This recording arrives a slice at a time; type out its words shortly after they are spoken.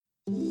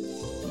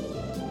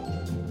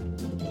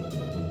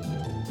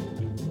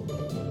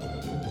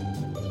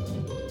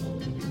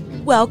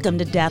Welcome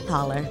to Death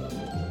Holler,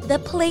 the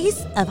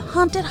place of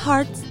haunted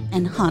hearts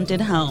and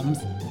haunted homes.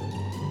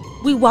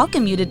 We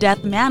welcome you to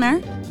Death Manor,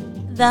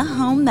 the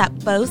home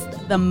that boasts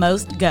the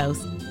most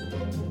ghosts.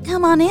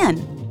 Come on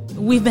in.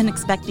 We've been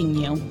expecting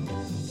you.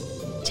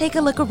 Take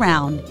a look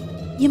around.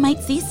 You might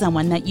see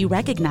someone that you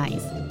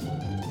recognize.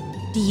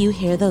 Do you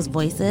hear those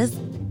voices?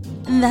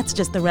 That's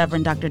just the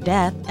Reverend Dr.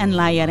 Death and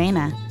La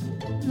Arena.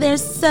 They're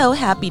so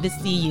happy to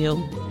see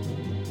you.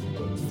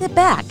 Sit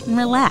back and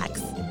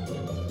relax.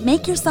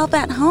 Make yourself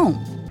at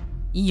home.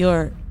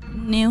 Your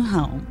new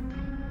home.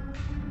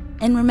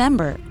 And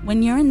remember,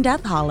 when you're in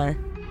Death Holler,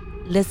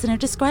 listener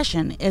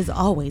discretion is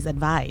always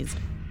advised.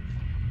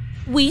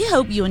 We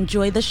hope you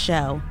enjoy the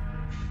show.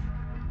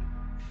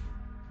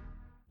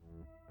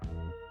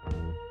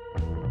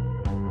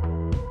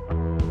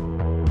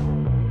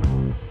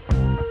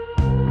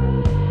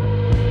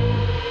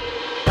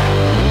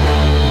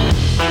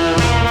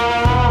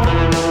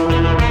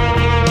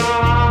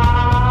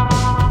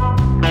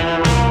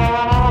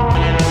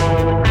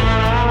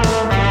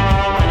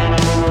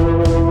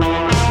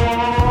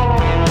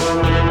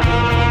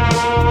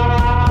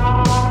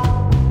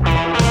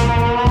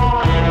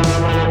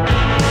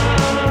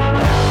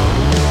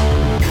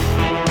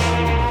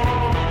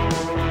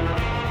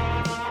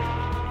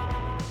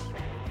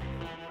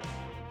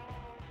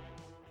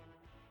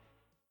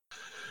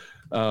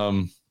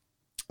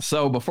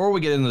 So before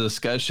we get into the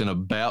discussion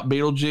about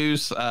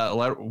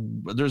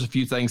Beetlejuice, there's a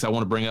few things I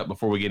want to bring up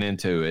before we get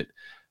into it.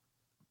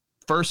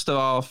 First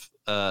off,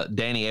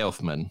 Danny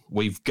Elfman.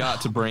 We've got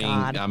to bring,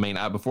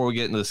 before we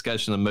get into the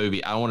discussion of the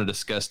movie, I want to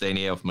discuss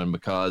Danny Elfman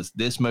because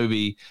this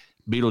movie,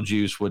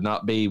 Beetlejuice, would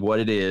not be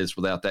what it is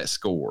without that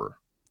score.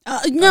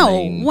 No,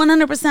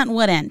 100%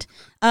 wouldn't.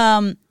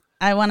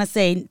 I want to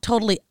say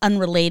totally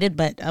unrelated,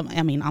 but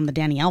on the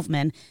Danny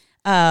Elfman,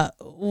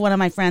 one of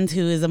my friends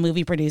who is a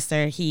movie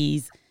producer,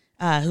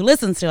 who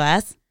listens to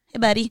us. Hey,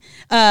 buddy.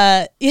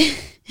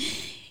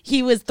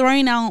 He was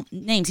throwing out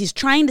names. He's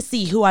trying to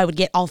see who I would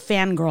get all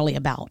fangirly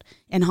about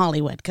in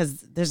Hollywood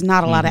because there's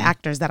not a lot of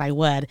actors that I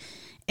would.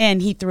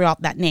 And he threw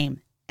out that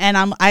name. And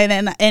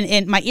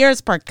and my ears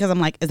perked because I'm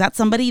like, is that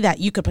somebody that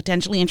you could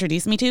potentially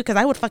introduce me to? Because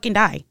I would fucking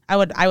die. I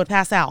would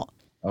pass out.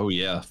 Oh,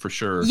 yeah, for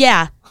sure.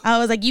 Yeah. I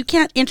was like, you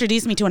can't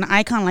introduce me to an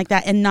icon like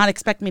that and not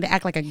expect me to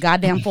act like a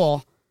goddamn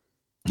fool.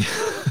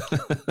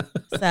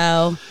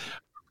 So...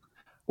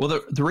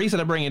 Well, the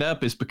reason I bring it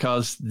up is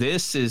because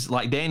this is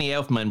like Danny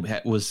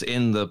Elfman was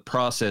in the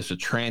process of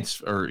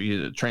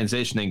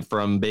transitioning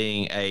from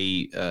being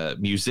a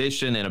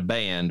musician in a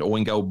band,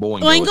 Oingo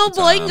Boingo.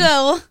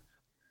 Oingo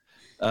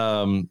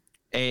Boingo.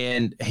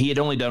 And he had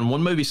only done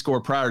one movie score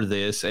prior to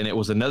this, and it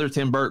was another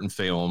Tim Burton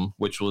film,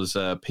 which was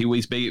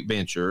Pee-wee's Big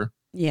Adventure.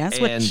 Yes,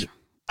 and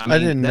I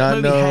did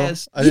not know.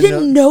 You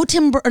didn't know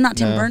Tim Burton, not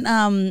Tim Burton.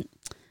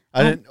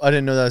 I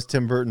didn't know that was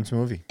Tim Burton's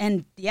movie.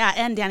 And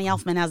Danny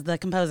Elfman as the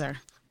composer.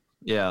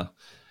 Yeah,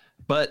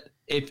 but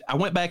if I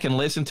went back and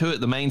listened to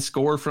it, the main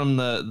score from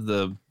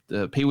the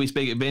Pee-wee's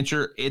Big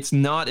Adventure, it's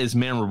not as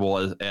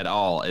memorable at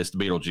all as the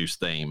Beetlejuice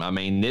theme. I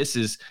mean, this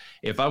is,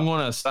 if I'm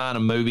going to assign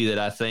a movie that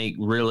I think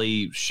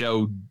really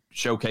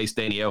showcased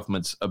Danny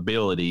Elfman's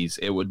abilities,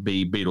 it would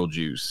be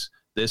Beetlejuice.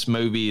 This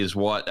movie is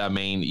what,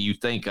 you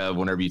think of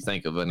whenever you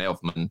think of an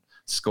Elfman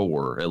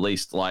score, at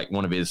least like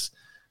one of his,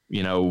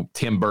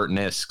 Tim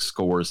Burton-esque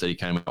scores that he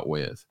came out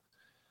with.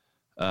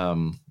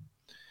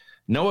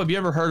 Noah, have you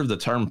ever heard of the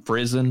term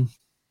frisson?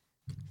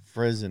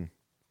 Frisson.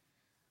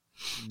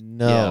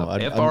 No.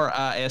 Yeah,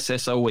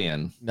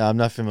 Frisson. No, I'm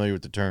not familiar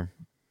with the term.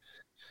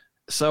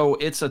 So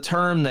it's a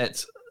term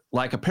that's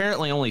like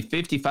apparently only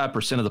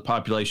 55% of the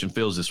population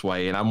feels this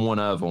way, and I'm one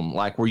of them.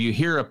 Like where you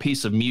hear a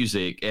piece of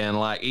music and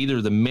like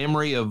either the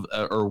memory of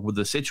or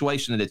the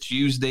situation that it's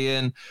used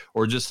in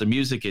or just the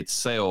music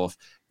itself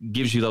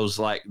gives you those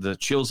like the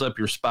chills up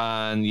your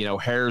spine,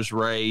 hairs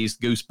raised,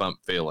 goosebump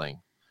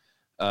feeling.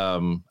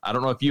 I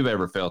don't know if you've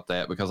ever felt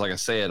that because, like I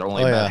said,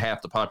 only about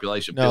half the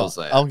population feels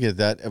that. I'll get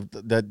that.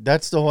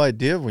 That's the whole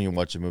idea when you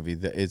watch a movie.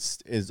 That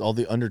it's all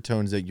the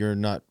undertones that you're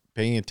not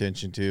paying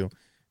attention to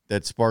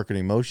that spark an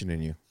emotion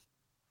in you.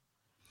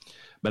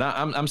 But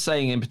I'm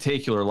saying in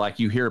particular, like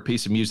you hear a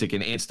piece of music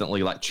and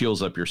instantly like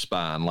chills up your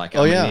spine. Like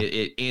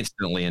it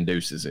instantly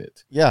induces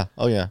it. Yeah.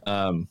 Oh yeah.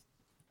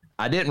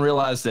 I didn't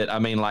realize that.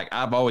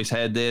 I've always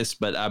had this,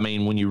 but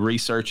when you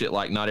research it,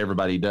 like not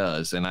everybody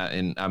does,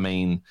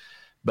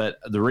 But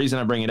the reason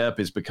I bring it up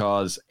is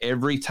because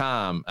every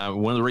time,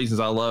 one of the reasons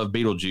I love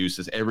Beetlejuice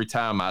is every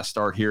time I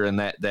start hearing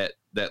that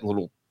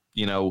little,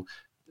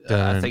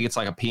 I think it's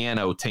like a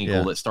piano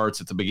tinkle that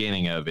starts at the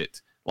beginning of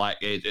it, like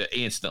it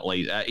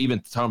instantly. Even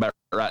talking about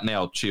it right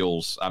now,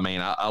 chills.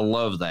 I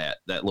love that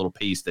little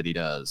piece that he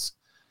does.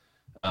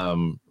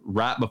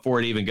 Right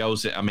before it even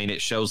goes,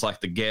 it shows like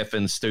the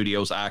Geffen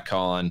Studios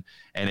icon,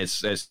 and it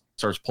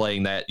starts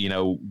playing that,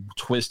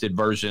 twisted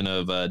version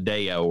of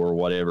Deo or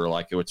whatever.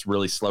 Like it's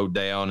really slowed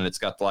down and it's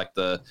got like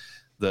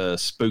the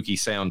spooky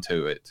sound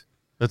to it.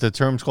 But the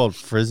term's called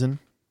frisson?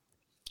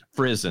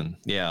 Frisson,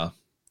 yeah.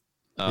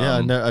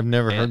 I've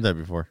never heard that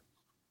before.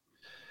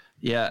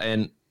 Yeah,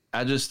 and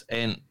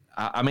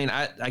I mean,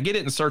 I get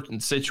it in certain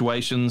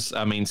situations.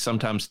 I mean,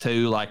 sometimes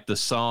too, like the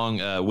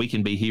song "We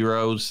Can Be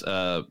Heroes,"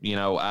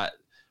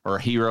 or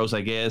 "Heroes,"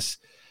 I guess.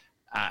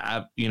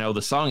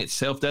 The song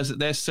itself doesn't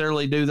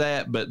necessarily do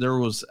that, but there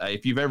was,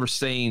 if you've ever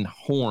seen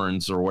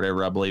Horns or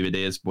whatever, I believe it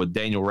is, with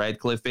Daniel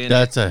Radcliff in it.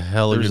 That's a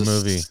hell of a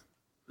movie.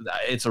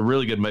 It's a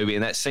really good movie.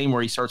 And that scene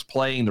where he starts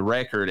playing the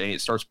record and it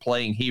starts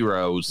playing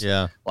Heroes.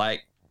 Yeah.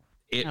 Like,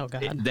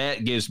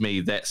 that gives me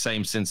that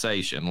same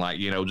sensation, like,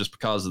 just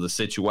because of the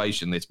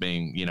situation that's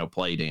being,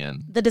 played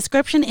in. The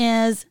description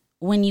is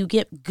when you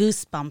get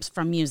goosebumps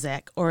from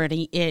music, or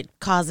it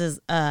causes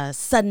a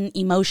sudden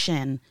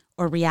emotion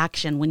or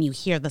reaction when you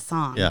hear the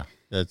song. Yeah,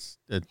 that's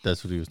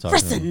what he was talking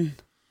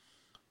about.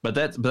 But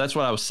that's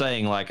what I was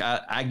saying. Like,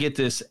 I get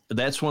this.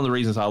 That's one of the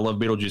reasons I love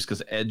Beetlejuice,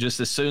 because just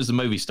as soon as the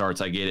movie starts,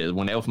 I get it.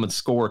 When Elfman's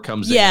score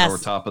comes in over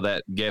top of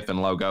that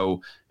Geffen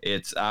logo,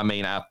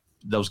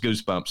 those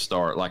goosebumps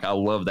start. Like, I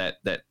love that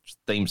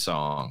theme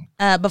song.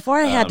 Before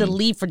I had to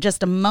leave for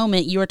just a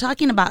moment, you were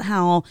talking about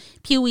how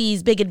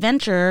Pee-wee's Big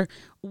Adventure,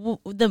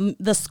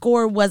 the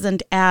score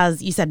wasn't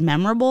as, you said,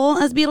 memorable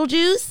as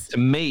Beetlejuice? To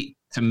me,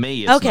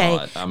 it's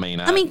not. I mean,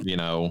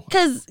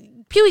 because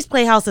Pee-wee's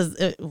Playhouse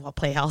is,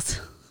 Playhouse.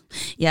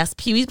 Yes,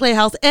 Pee-wee's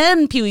Playhouse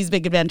and Pee-wee's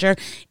Big Adventure.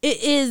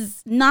 It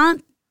is not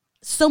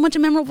so much a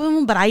memorable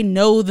film, but I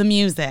know the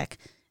music.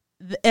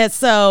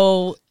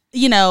 So,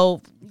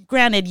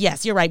 granted,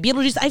 yes, you're right.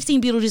 Beetlejuice, I've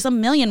seen Beetlejuice a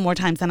million more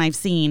times than I've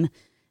seen,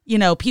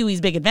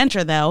 Pee-wee's Big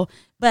Adventure, though.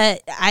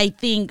 But I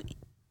think...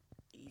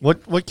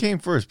 What came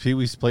first,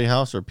 Pee-wee's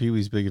Playhouse or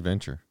Pee-wee's Big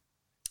Adventure?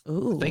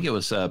 Ooh. I think it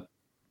was...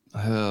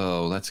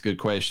 that's a good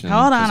question.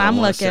 Hold on,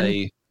 I'm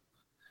looking.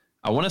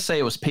 I want to say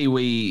it was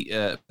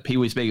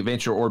Pee-wee's Big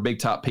Adventure or Big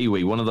Top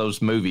Pee-wee. One of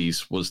those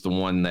movies was the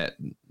one that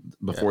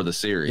before the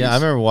series. Yeah, I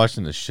remember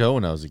watching the show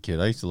when I was a kid.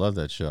 I used to love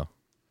that show.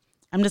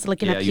 I'm just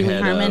looking at Pee-wee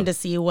Herman to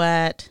see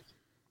what...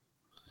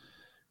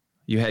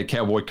 You had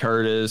Cowboy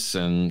Curtis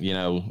and,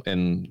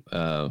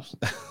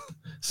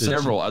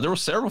 several. There were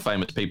several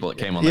famous people that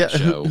came on that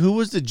show. Who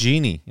was the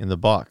genie in the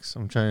box?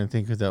 I'm trying to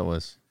think who that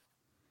was.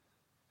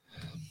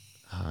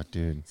 Oh,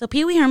 dude. So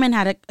Pee-wee Herman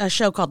had a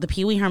show called The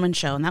Pee-wee Herman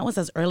Show, and that was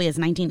as early as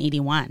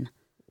 1981.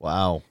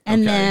 Wow.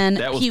 And then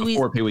that was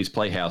before Pee-wee's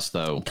Playhouse,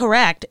 though.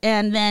 Correct.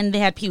 And then they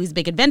had Pee-wee's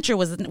Big Adventure,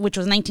 which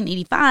was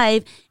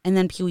 1985, and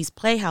then Pee-wee's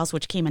Playhouse,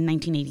 which came in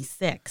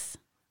 1986.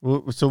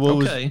 So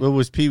what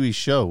was Pee-wee's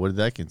show? What did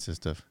that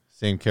consist of?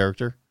 Same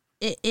character?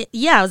 It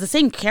was the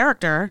same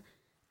character.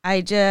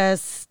 I'm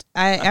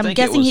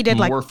guessing he did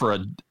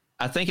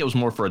I think it was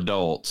more for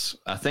adults.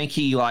 I think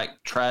he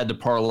tried to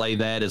parlay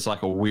that as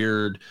like a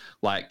weird,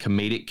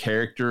 comedic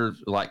character,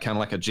 kind of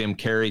like a Jim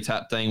Carrey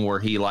type thing, where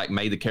he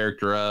made the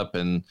character up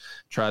and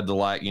tried to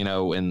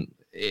and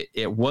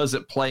it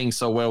wasn't playing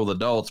so well with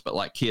adults, but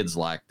kids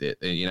liked it,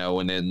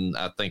 and then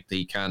I think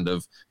he kind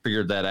of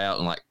figured that out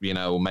and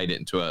made it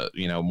into a,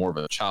 more of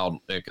a child.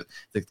 The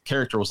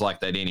character was like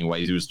that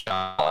anyways. He was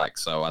childlike.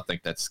 So I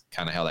think that's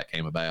kind of how that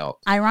came about.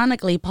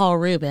 Ironically, Paul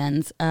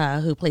Reubens,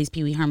 who plays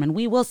Pee-wee Herman,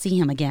 we will see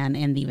him again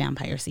in the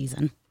vampire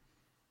season.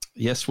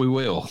 Yes, we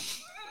will.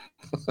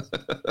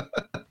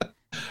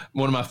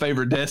 One of my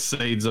favorite death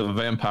scenes of a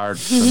vampire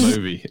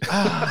movie.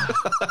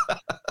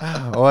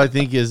 I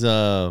think is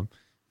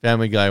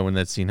Family Guy when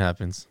that scene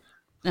happens.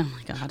 Oh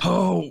my God.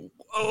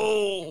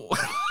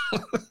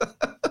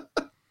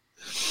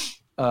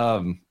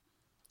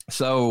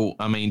 So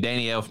I mean,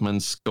 Danny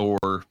Elfman's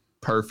score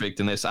perfect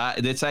in this.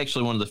 It's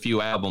actually one of the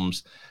few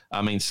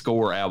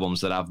score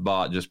albums that I've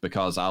bought just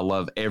because I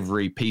love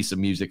every piece of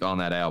music on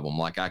that album.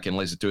 I can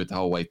listen to it the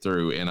whole way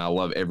through, and I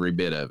love every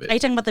bit of it. Are you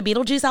talking about the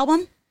Beetlejuice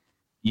album?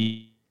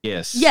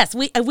 Yes. Yes,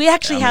 we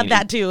actually had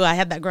that too. I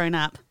had that growing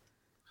up.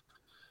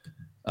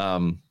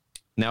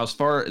 Now,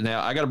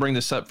 I got to bring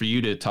this up for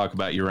you to talk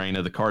about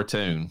Urena, the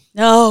cartoon.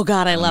 Oh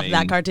God, I love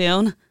that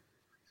cartoon.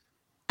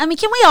 I mean,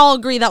 can we all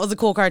agree that was a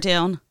cool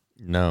cartoon?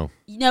 No.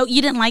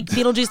 You didn't like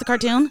Beetlejuice the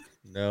cartoon?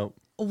 No.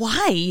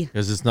 Why?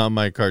 Because it's not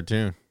my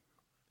cartoon.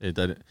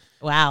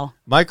 Wow.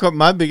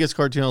 My biggest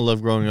cartoon I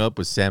loved growing up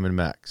was Sam and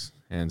Max,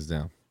 hands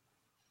down.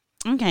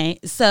 Okay,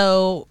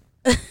 so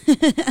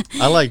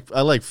I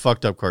like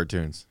fucked up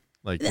cartoons.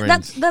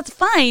 That's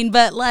fine,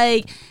 but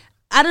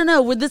I don't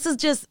know. This is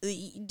just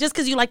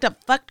because you liked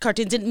up fucked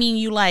cartoons didn't mean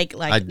you like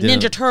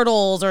Ninja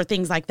Turtles or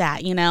things like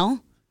that,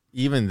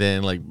 Even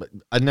then,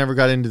 I never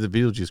got into the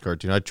Beetlejuice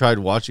cartoon. I tried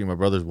watching. My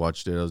brothers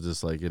watched it. I was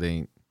just it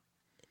ain't.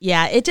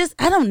 Yeah,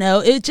 I don't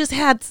know. It just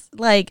had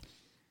it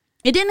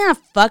didn't have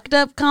fucked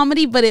up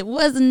comedy, but it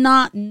was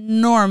not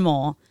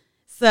normal.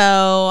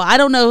 So I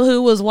don't know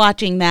who was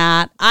watching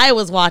that. I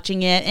was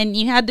watching it, and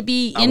you had to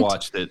be. I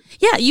watched it.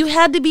 Yeah, you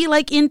had to be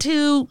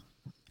into.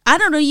 I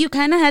don't know. You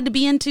kind of had to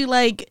be into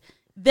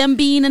them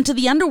being into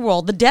the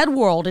underworld, the dead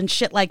world, and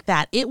shit like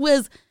that. It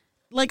was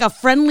a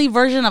friendly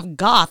version of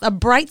goth, a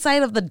bright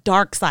side of the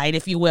dark side,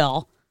 if you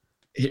will.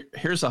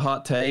 Here's a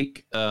hot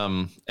take,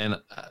 and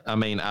I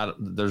mean,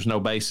 there's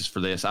no basis for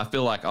this. I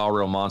feel like All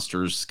Real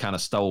Monsters kind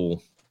of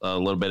stole a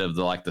little bit of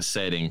the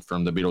setting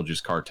from the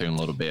Beetlejuice cartoon a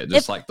little bit,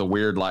 just like the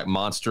weird like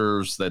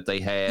monsters that they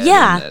had,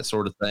 and that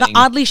sort of thing. The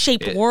oddly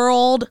shaped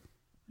world.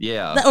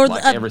 Yeah,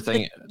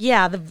 everything.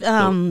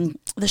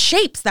 The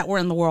shapes that were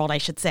in the world, I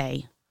should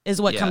say,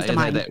 is what comes to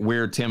mind. That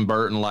weird Tim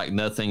Burton, like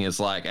nothing is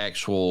like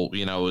actual,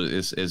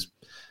 is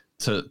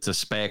to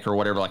spec or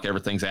whatever. Like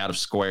everything's out of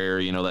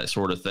square, that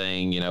sort of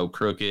thing.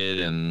 Crooked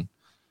and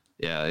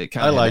it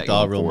kind of. I liked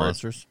All Real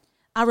Monsters.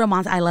 I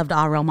loved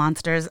All Real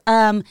Monsters.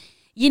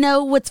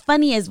 What's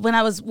funny is when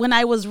I was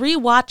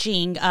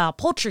rewatching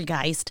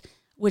Poultrygeist,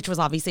 which was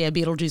obviously a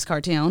Beetlejuice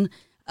cartoon.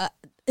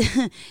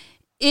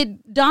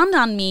 It dawned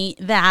on me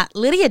that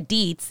Lydia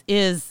Deetz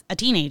is a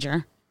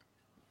teenager.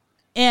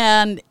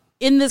 And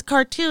in this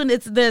cartoon,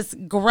 it's this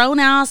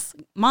grown-ass,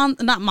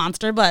 not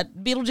monster,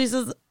 but Beetlejuice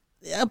is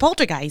a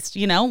poltergeist,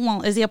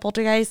 Well, is he a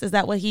poltergeist? Is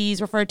that what he's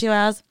referred to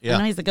as? Yeah. I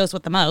know he's the ghost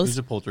with the most. He's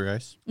a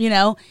poltergeist.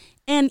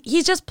 And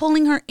he's just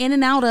pulling her in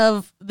and out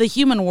of the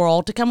human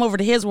world to come over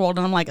to his world.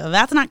 And I'm like,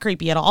 that's not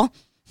creepy at all.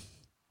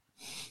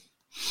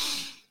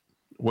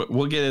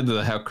 We'll get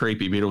into how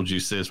creepy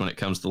Beetlejuice is when it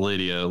comes to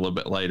Lydia a little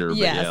bit later. But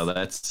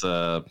yes.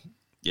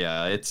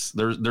 That's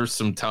there's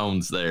some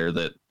tones there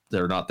that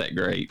they're not that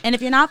great. And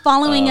if you're not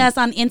following us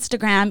on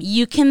Instagram,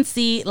 you can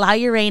see La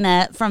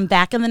Urena from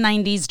back in the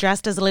 90s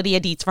dressed as Lydia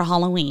Deetz for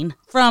Halloween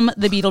from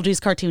the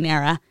Beetlejuice cartoon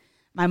era.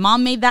 My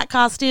mom made that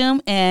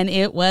costume and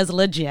it was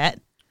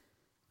legit.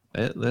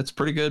 That's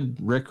pretty good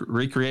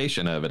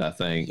recreation of it, I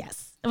think.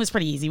 Yes. It was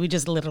pretty easy. We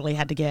just literally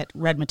had to get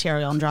red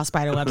material and draw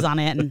spider webs on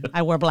it, and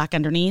I wore black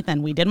underneath,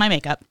 and we did my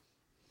makeup.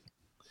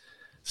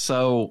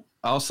 So,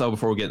 also,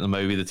 before we get in the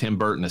movie, the Tim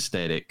Burton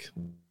aesthetic.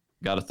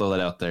 Got to throw that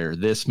out there.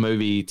 This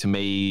movie, to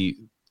me,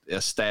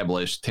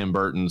 established Tim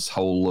Burton's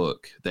whole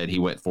look that he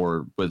went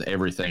for with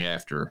everything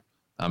after.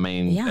 I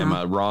mean, am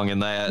I wrong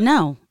in that?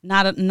 No,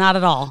 not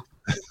at all.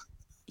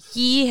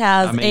 He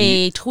has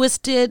a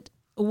twisted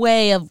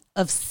way of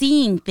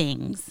seeing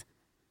things.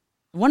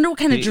 I wonder what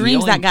kind of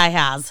dreams that guy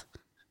has.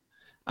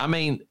 I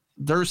mean,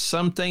 there's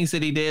some things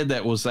that he did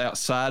that was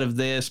outside of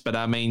this, but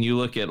I mean, you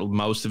look at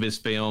most of his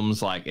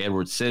films like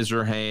Edward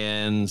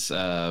Scissorhands,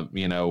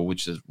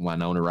 which is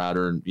Winona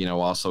Ryder,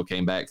 also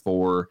came back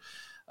for.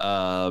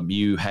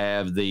 You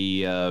have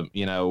the,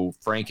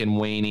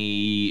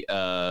 Frankenweenie,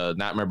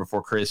 Nightmare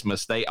Before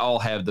Christmas. They all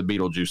have the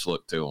Beetlejuice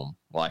look to them.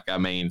 Like, I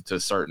mean, to a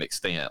certain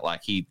extent,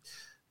 like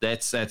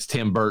that's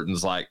Tim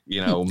Burton's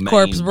main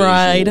Corpse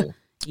Bride. Visual.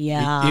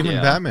 Yeah.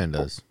 Even Batman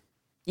does.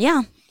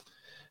 Yeah.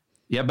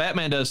 Yeah,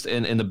 Batman does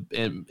in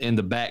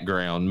the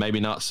background, maybe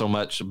not so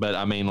much, but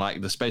I mean,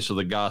 like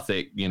especially the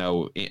Gothic,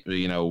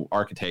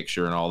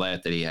 architecture and all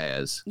that he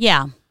has.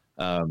 Yeah.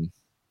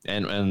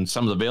 And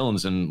some of the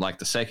villains in like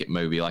the second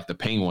movie, like the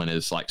Penguin,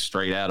 is like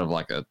straight out of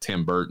like a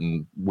Tim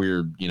Burton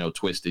weird,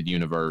 twisted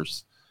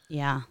universe.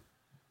 Yeah.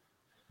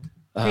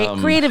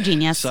 Creative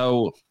genius.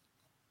 So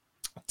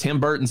Tim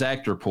Burton's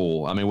actor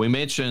pool. I mean, we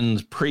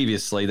mentioned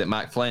previously that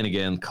Mike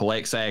Flanagan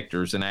collects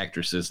actors and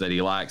actresses that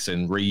he likes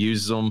and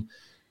reuses them.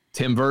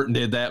 Tim Burton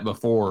did that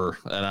before,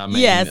 and I mean,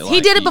 yes, he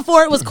did it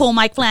before it was cool.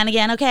 Mike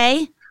Flanagan,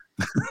 okay.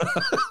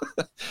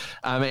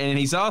 I mean, and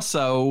he's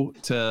also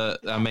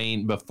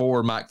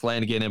before Mike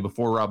Flanagan and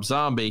before Rob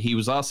Zombie, he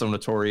was also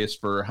notorious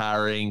for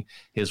hiring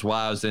his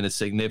wives and his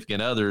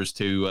significant others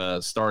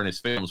to star in his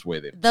films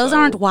with him. Those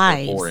aren't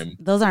wives;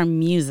 those are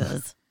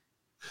muses.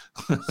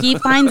 He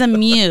finds a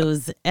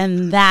muse,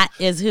 and that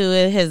is who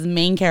his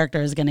main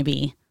character is going to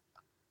be.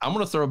 I'm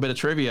going to throw a bit of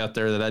trivia out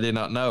there that I did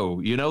not know.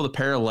 The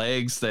pair of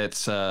legs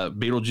that's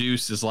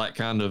Beetlejuice is like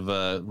kind of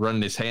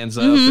running his hands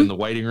up in the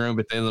waiting room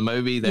at the end of the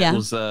movie. That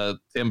was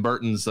Tim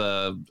Burton's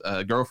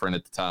girlfriend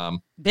at the time.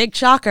 Big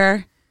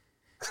shocker.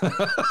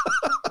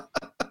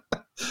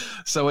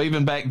 So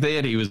even back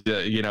then, he was,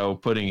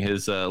 putting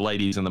his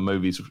ladies in the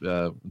movies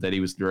that he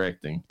was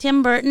directing.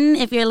 Tim Burton,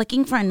 if you're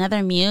looking for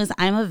another muse,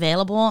 I'm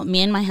available.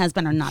 Me and my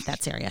husband are not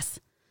that serious.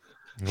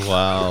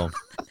 Wow.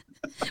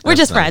 We're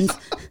just friends.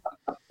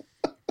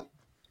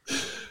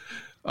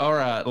 All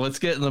right, let's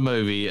get in the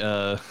movie.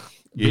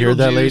 You hear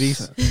that,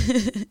 ladies?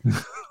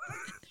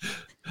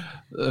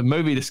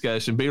 Movie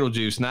discussion.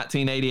 Beetlejuice,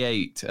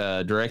 1988,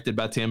 directed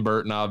by Tim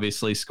Burton,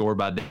 obviously scored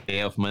by Danny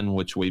Elfman,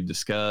 which we've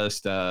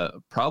discussed.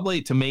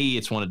 Probably, to me,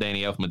 it's one of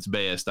Danny Elfman's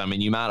best. I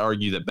mean, you might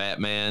argue that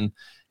Batman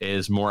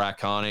is more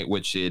iconic,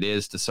 which it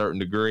is to a certain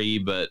degree,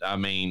 but I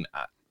mean,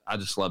 I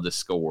just love the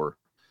score.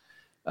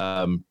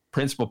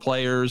 Principal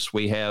players,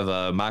 we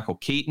have Michael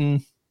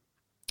Keaton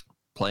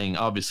playing,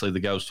 obviously, the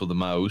ghost with the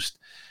most.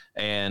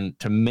 And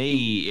to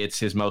me, it's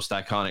his most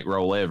iconic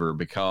role ever,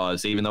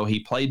 because even though he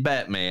played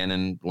Batman,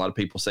 and a lot of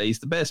people say he's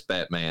the best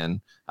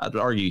Batman, I'd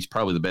argue he's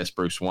probably the best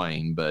Bruce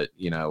Wayne, but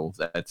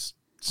that's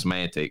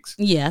semantics.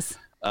 Yes.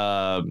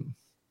 I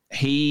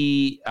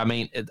can't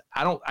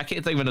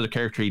think of another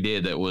character he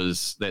did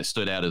that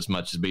stood out as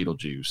much as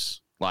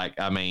Beetlejuice. Like,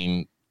 I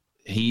mean,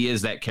 he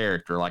is that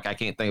character. Like, I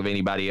can't think of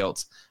anybody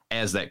else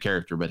as that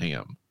character but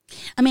him.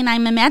 I mean,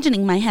 I'm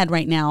imagining in my head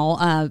right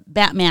now,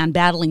 Batman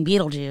battling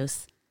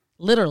Beetlejuice.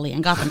 literally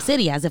in Gotham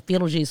City as if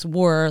Beetlejuice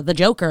were the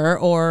Joker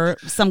or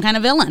some kind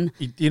of villain.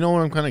 You know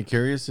what I'm kind of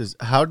curious is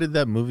how did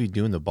that movie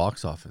do in the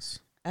box office?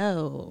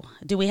 Oh,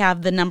 do we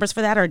have the numbers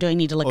for that, or do I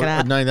need to look it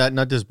up?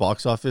 Not just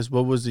box office.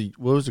 What was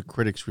the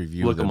critics'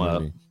 review Look of the them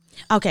movie?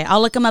 Okay,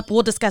 I'll look them up.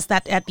 We'll discuss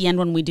that at the end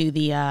when we do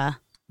the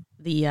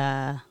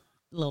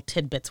little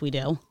tidbits we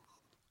do.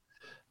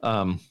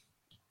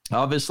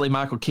 Obviously,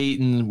 Michael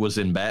Keaton was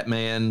in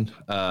Batman,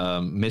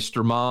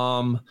 Mr.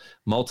 Mom,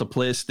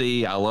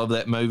 Multiplicity. I love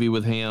that movie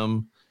with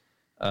him.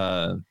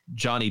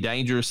 Johnny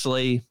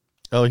Dangerously.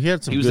 Oh, he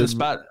had some. He was in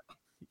Spider.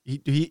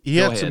 He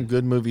had some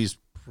good movies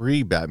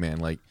pre-Batman,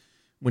 like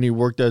when he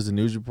worked as a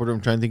news reporter.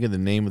 I'm trying to think of the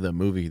name of that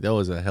movie. That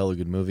was a hella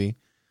good movie.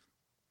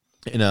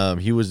 And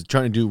he was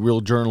trying to do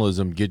real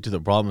journalism, get to the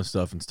problem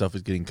and stuff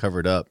was getting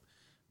covered up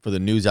for the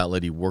news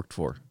outlet he worked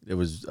for. It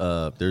was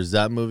there's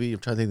that movie. I'm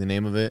trying to think of the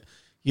name of it.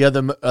 He had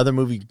the other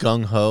movie,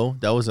 Gung Ho.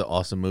 That was an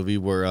awesome movie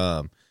where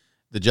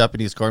the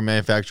Japanese car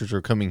manufacturers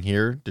were coming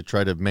here to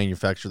try to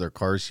manufacture their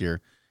cars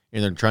here,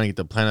 and they're trying to get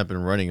the plant up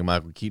and running. And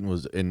Michael Keaton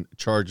was in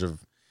charge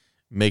of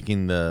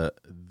making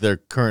their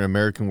current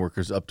American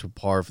workers up to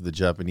par for the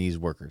Japanese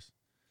workers.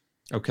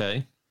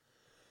 Okay,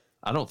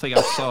 I don't think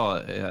I saw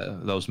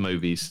those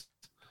movies.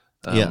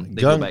 Go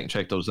back and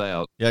check those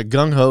out. Yeah,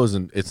 Gung Ho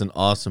it's an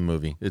awesome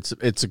movie. It's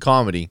a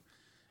comedy.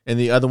 And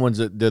the other ones,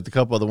 the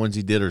couple other ones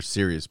he did are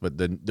serious. But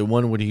the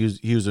one when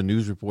he was a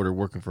news reporter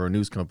working for a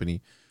news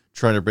company,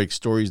 trying to break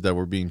stories that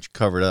were being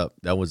covered up.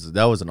 That was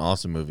an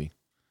awesome movie.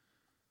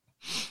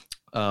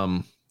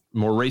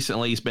 More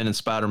recently, he's been in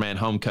Spider-Man: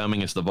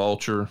 Homecoming as the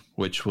Vulture,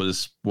 which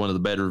was one of the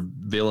better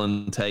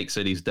villain takes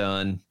that he's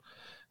done.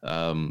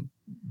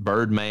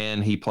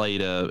 Birdman, he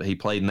played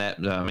in that.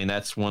 I mean,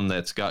 that's one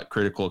that's got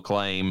critical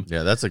acclaim.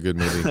 Yeah, that's a good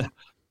movie.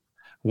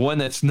 One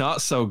that's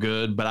not so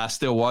good, but I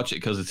still watch it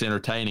because it's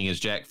entertaining, is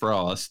Jack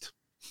Frost.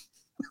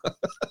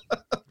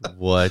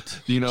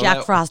 What? Do you know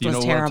Jack Frost was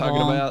what terrible. I'm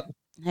talking about?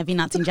 Have you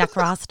not seen Jack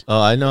Frost?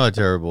 Oh, I know how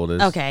terrible it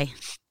is. Okay.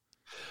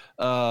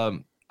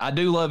 I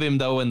do love him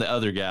though in The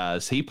Other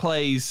Guys. He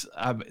plays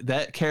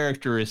that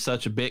character is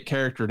such a big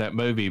character in that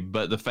movie,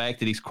 but the fact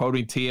that he's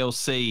quoting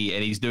TLC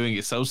and he's doing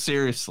it so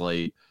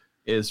seriously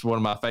is one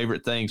of my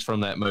favorite things from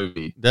that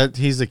movie. That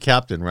he's the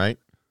captain, right?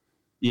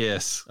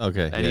 Yes.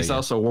 Okay. And he's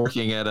also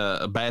working at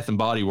a Bath and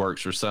Body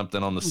Works or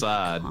something on the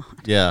side.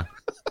 Yeah.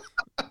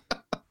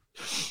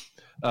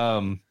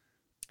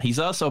 He's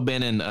also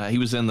been in. He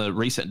was in the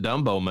recent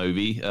Dumbo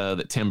movie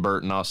that Tim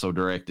Burton also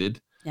directed.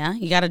 Yeah,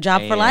 you got a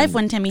job for life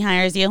when Timmy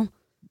hires you.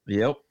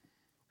 Yep.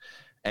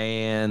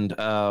 And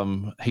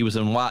he was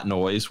in White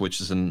Noise,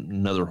 which is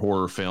another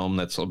horror film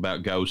that's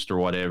about ghosts or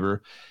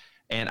whatever.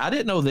 And I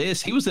didn't know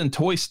this. He was in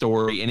Toy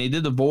Story, and he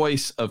did the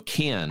voice of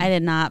Ken. I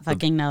did not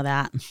fucking know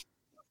that.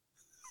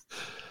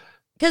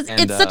 Because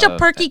it's such a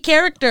perky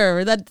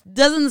character that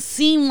doesn't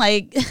seem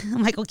like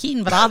Michael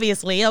Keaton, but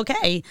obviously,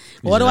 okay.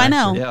 What do I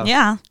know?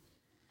 Yeah.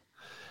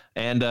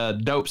 And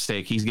Dope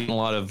Stick, he's getting a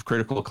lot of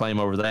critical acclaim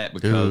over that.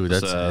 Because, dude,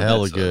 that's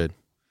hella good.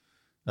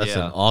 That's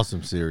an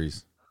awesome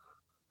series.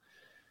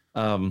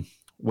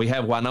 We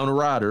have Winona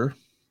Ryder,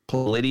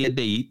 Lydia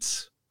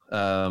Dietz,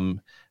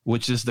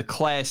 which is the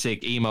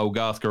classic emo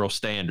goth girl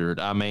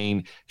standard. I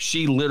mean,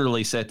 she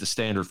literally set the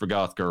standard for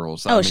goth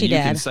girls. I mean, she did.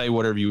 You can say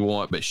whatever you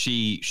want, but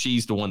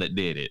she's the one that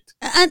did it.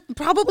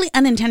 Probably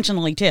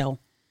unintentionally, too.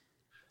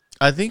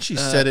 I think she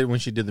said it when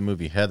she did the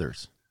movie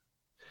Heathers.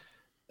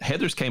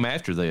 Heathers came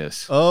after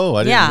this. Oh,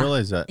 I didn't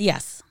realize that.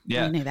 Yes.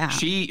 Yeah. I knew that.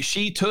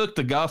 She took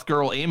the goth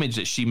girl image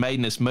that she made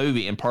in this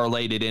movie and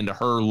parlayed it into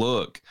her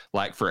look,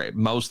 like for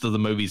most of the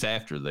movies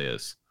after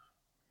this.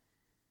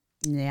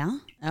 Yeah.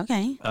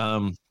 Okay.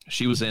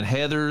 She was in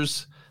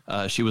Heathers.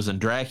 She was in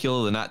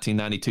Dracula, the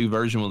 1992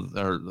 version with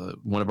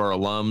one of our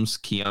alums,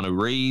 Keanu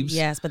Reeves.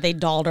 Yes, but they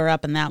dolled her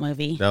up in that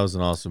movie. That was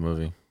an awesome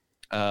movie.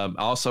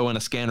 Also in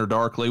A Scanner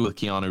Darkly with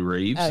Keanu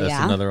Reeves. Oh,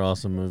 That's another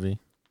awesome movie.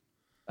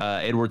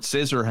 Edward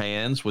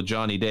Scissorhands with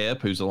Johnny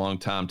Depp, who's a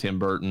longtime Tim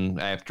Burton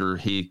after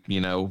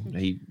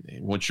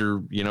once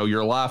you're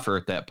a lifer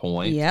at that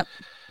point. Yep.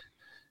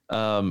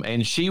 And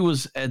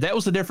that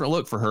was a different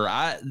look for her.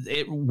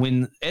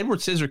 When Edward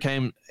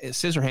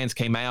Scissorhands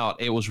came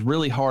out, it was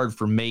really hard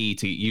for me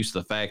to get used to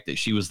the fact that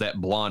she was that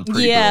blonde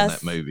pretty girl in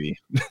that movie.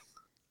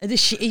 But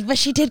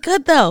she did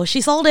good though.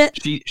 She sold it.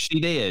 She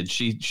did.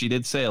 She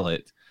did sell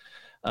it.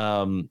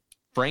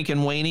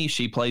 Frankenweenie,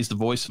 she plays the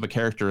voice of a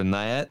character in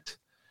that.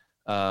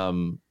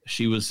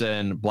 She was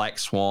in Black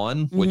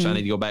Swan, which I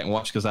need to go back and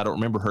watch because I don't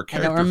remember her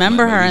character. I don't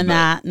remember her in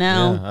that.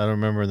 No, yeah, I don't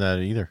remember that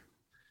either.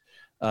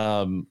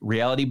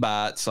 Reality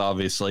Bites,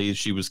 obviously,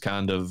 she was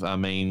kind of. That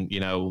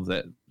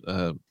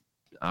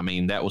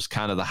was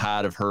kind of the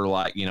height of her,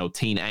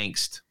 teen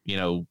angst,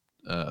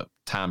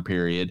 time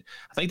period.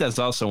 I think that's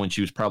also when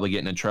she was probably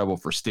getting in trouble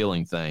for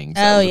stealing things.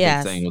 That was a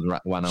big thing with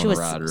Winona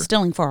Ryder.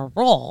 Stealing for a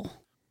role,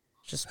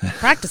 just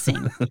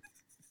practicing.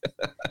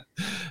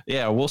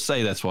 Yeah, we'll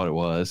say that's what it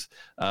was.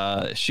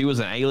 She was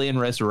an Alien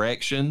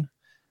Resurrection.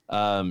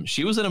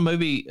 She was in a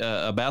movie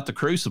about the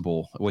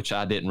Crucible, which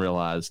I didn't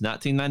realize.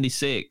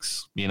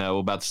 1996.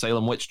 About the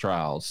Salem witch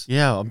trials.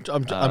 Yeah,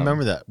 I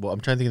remember that. Well,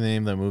 I'm trying to think of the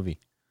name of that movie.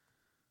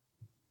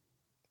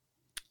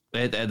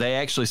 They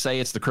actually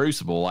say it's the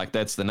Crucible, like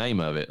that's the name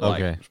of it,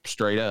 okay. Like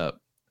straight up.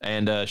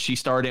 And she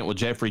starred in it with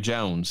Jeffrey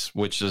Jones,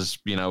 which is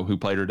who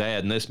played her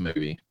dad in this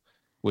movie,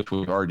 which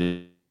we've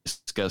already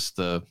discussed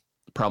the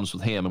problems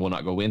with him and will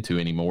not go into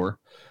anymore.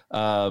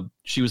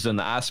 She was in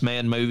the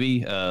Iceman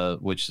movie,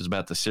 which is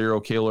about the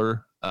serial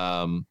killer.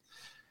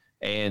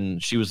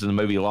 And she was in the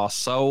movie Lost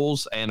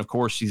Souls, and of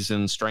course she's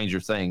in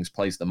Stranger Things,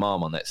 plays the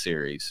mom on that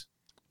series.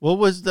 What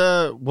was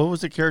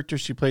the character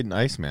she played in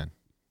Iceman?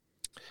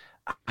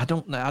 I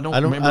don't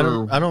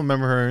remember. I don't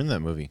remember her in that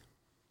movie.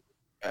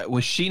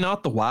 Was she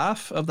not the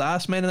wife of the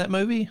Iceman in that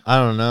movie? I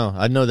don't know.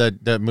 I know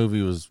that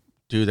movie was,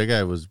 dude, that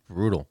guy was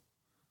brutal.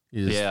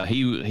 He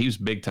was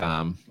big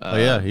time.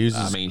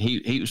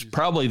 He was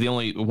probably the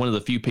only one of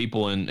the few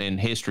people in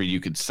history you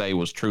could say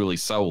was truly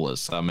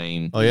soulless. I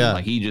mean,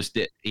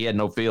 he had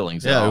no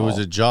feelings. Yeah, it was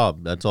a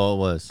job. That's all it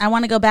was. I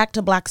want to go back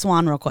to Black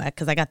Swan real quick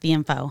because I got the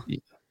info.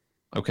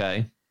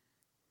 Okay.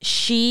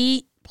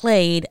 She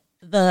played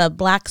the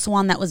Black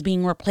Swan that was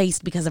being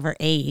replaced because of her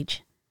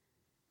age.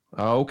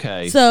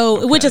 Okay.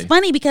 So, which is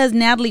funny because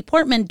Natalie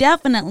Portman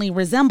definitely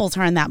resembles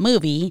her in that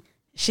movie.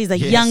 She's a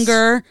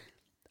younger,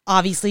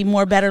 obviously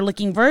more better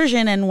looking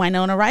version, and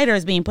Winona Ryder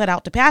is being put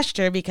out to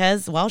pasture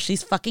because, well,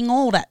 she's fucking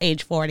old at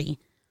age 40.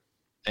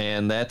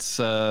 And that's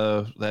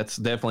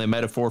definitely a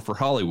metaphor for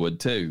Hollywood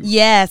too.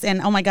 Yes,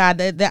 and oh my God,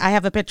 I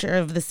have a picture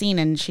of the scene,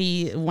 and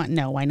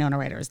Winona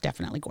Ryder is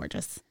definitely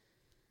gorgeous.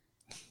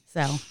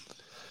 So.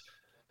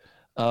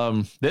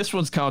 This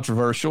one's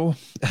controversial.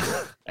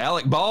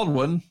 Alec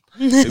Baldwin,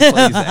 who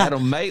plays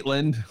Adam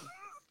Maitland.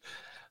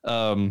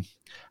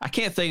 I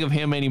can't think of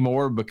him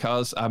anymore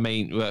because,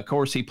 of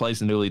course, he plays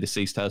the newly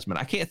deceased husband.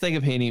 I can't think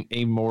of him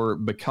anymore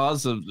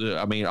because of,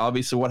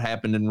 obviously what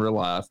happened in real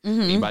life.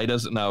 Mm-hmm. Anybody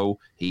doesn't know,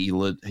 he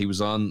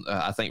was on,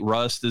 I think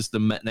Rust is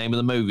the name of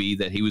the movie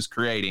that he was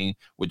creating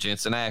with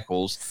Jensen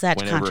Ackles.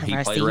 Whenever he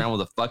played around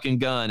with a fucking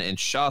gun and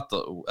shot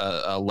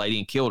a lady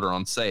and killed her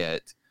on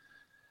set.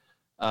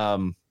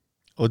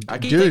 I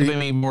can't think of him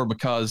anymore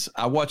because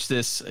I watched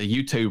this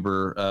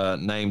YouTuber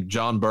named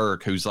John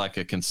Burke, who's like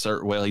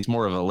he's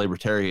more of a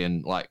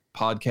libertarian like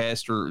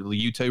podcaster,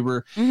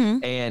 YouTuber.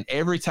 Mm-hmm. And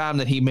every time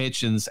that he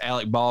mentions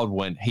Alec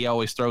Baldwin, he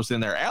always throws in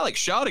there, Alec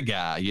shot a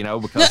guy,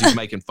 because he's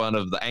making fun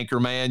of the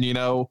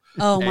Anchorman,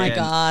 Oh my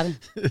God.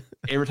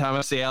 Every time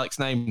I see Alec's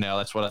name now,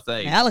 that's what I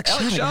think. Alex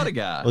shot a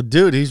guy. Well,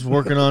 dude, he's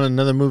working on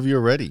another movie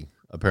already,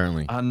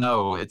 apparently. I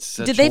know. It's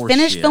Did they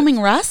finish filming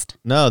Rust?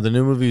 No, the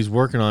new movie he's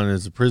working on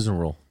is a prison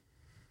role.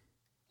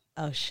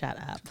 Oh, shut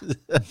up.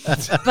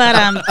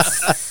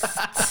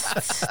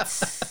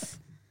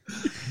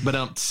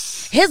 But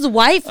his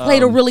wife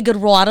played a really good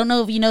role. I don't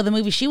know if you know the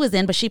movie she was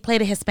in, but she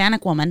played a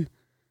Hispanic woman.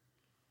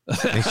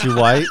 Is she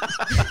white?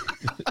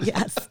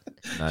 Yes.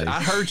 Nice.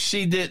 I heard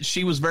she did.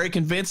 She was very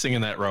convincing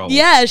in that role.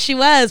 Yeah, she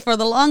was for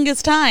the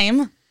longest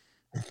time.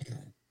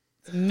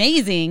 It's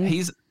amazing.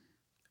 He's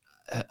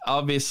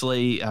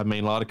obviously, a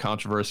lot of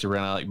controversy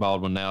around Alec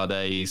Baldwin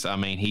nowadays.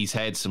 He's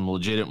had some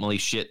legitimately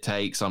shit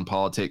takes on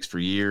politics for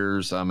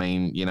years.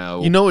 You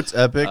know what's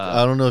epic?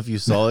 I don't know if you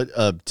saw it.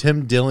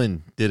 Tim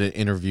Dillon did an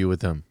interview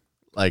with him.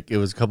 Like, it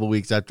was a couple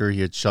weeks after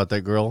he had shot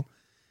that girl,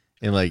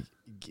 and like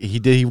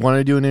he wanted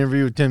to do an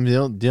interview with Tim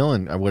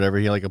Dillon or whatever.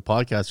 He had like a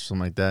podcast or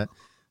something like that.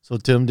 So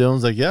Tim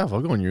Dillon's like, yeah,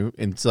 I'll go on you.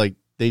 And it's like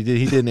he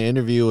did an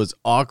interview. It was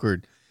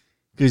awkward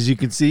because you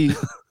could see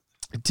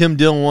Tim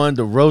Dillon wanted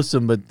to roast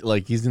him, but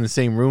like he's in the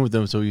same room with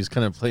him, so he was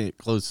kind of playing it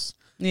close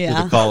to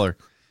the caller.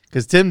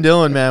 Because Tim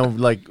Dillon, man,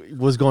 like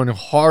was going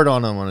hard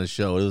on him on his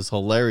show. It was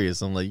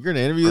hilarious. I'm like, you're gonna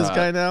interview this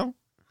guy now?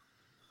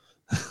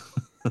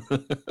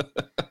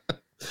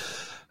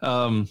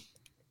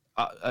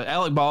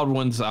 Alec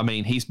Baldwin's,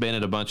 he's been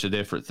at a bunch of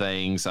different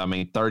things.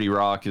 30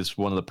 Rock is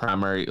one of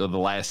the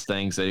last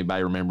things that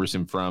anybody remembers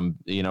him from,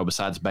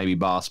 besides Baby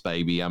Boss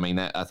Baby.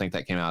 I think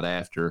that came out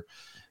after.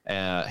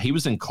 He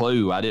was in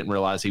Clue. I didn't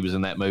realize he was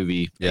in that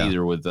movie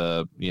either with,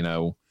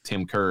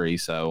 Tim Curry.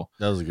 So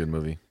that was a good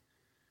movie.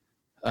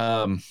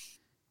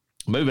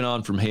 Moving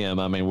on from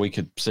him, we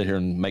could sit here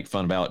and make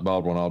fun of Alec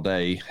Baldwin all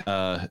day.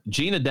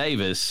 Geena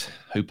Davis,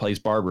 who plays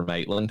Barbara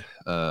Maitland,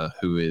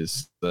 who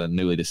is the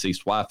newly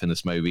deceased wife in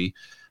this movie,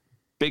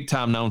 big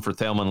time known for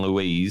Thelma and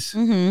Louise.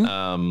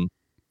 Mm-hmm.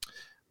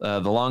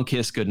 The Long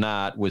Kiss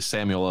Goodnight with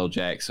Samuel L.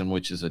 Jackson,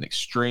 which is an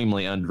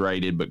extremely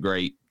underrated but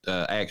great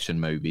action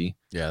movie.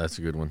 Yeah, that's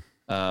a good one.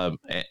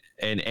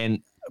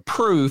 And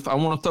Proof, I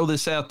want to throw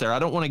this out there. I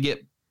don't want to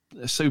get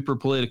super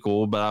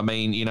political, but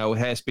it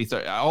has to be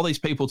all these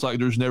people. It's like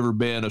there's never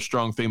been a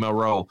strong female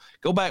role.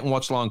 Go back and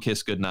watch Long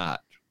Kiss Goodnight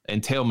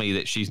and tell me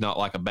that she's not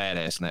like a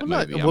badass in that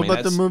movie. What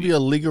about the movie A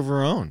League of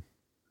Her Own?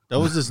 That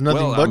was just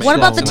nothing but. What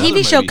about the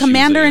TV show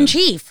Commander in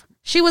Chief?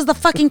 She was the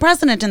fucking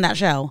president in that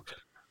show.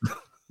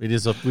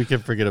 We can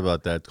forget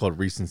about that. It's called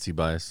recency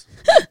bias.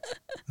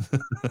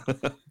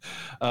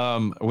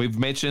 We've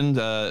mentioned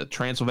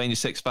Transylvania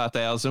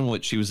 65000,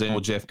 which she was in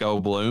with Jeff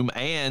Goldblum,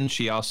 and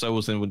she also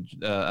was in with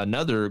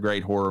another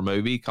great horror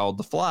movie called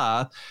The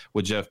Fly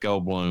with Jeff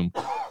Goldblum,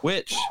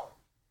 which,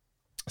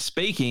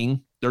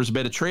 speaking, there's a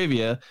bit of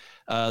trivia.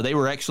 They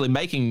were actually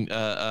making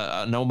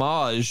an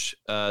homage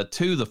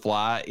to The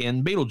Fly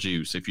in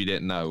Beetlejuice, if you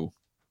didn't know.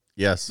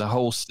 Yes. The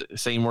whole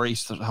scene where he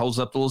holds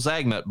up the little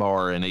Zagnut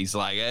bar and he's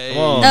like, hey.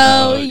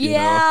 Oh,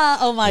 yeah.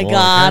 Oh, my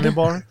God.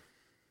 Bar?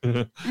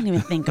 I didn't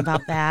even think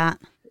about that.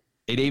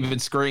 It even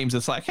screams.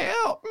 It's like,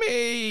 help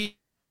me.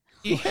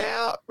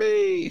 Help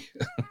me.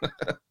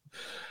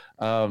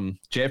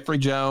 Jeffrey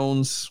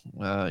Jones,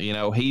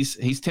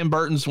 he's Tim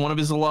Burton's one of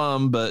his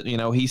alum, but,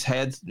 he's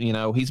had, he's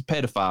a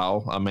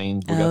pedophile. I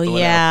mean, we got to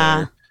let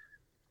out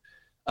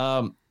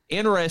there.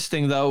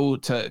 Interesting, though,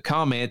 to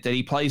comment that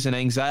he plays an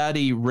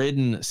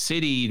anxiety-ridden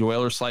city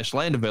dweller /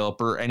 land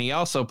developer, and he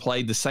also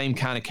played the same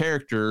kind of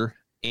character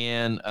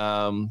in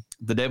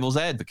The Devil's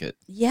Advocate.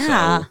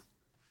 Yeah.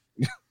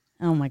 So,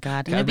 oh, my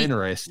God. Kind of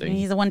interesting.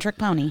 He's a one-trick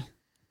pony.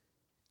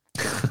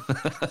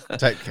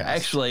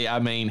 Actually, I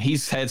mean,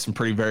 he's had some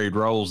pretty varied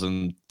roles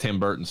in Tim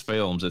Burton's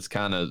films. It's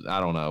kind of, I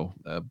don't know,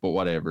 but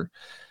whatever.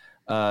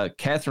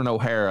 Catherine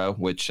O'Hara,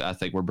 which I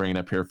think we're bringing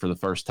up here for the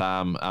first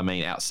time. I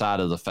mean, outside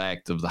of the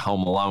fact of the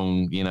Home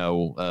Alone,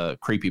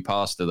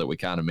 creepypasta that we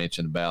kind of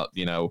mentioned about,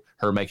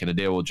 her making a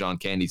deal with John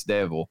Candy's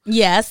devil.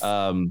 Yes.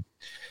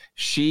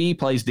 She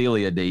plays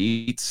Delia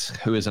Dietz,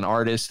 who is an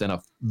artist and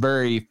a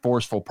very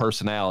forceful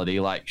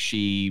personality. Like,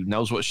 she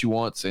knows what she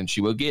wants and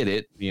she will get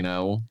it,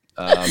 Even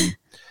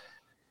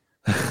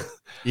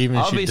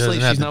if she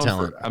doesn't have the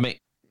talent.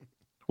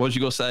 What was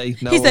you going to say?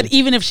 No. He said,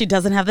 even if she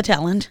doesn't have the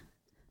talent.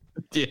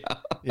 Yeah.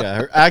 Yeah,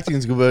 her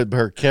acting's good, but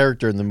her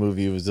character in the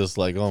movie was just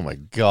like, oh my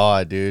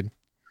God, dude.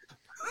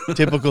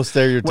 Typical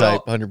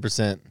stereotype,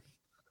 100%.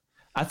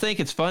 I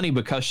think it's funny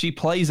because she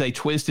plays a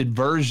twisted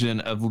version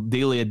of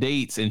Delia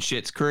Dietz in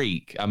Schitt's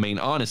Creek. I mean,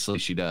 honestly,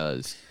 she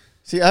does.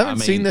 See, I haven't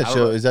seen that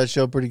show. Is that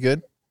show pretty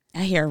good?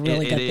 I hear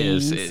really good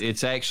things. It is.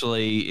 It's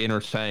actually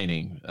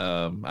entertaining.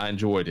 I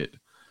enjoyed it.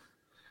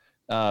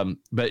 But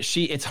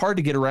it's hard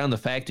to get around the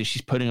fact that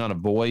she's putting on a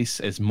voice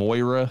as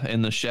Moira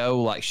in the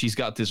show. Like, she's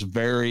got this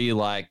very,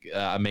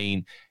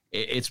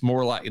 it's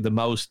more like the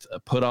most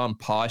put on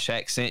posh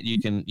accent you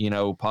can,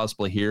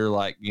 possibly hear.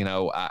 Like,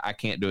 I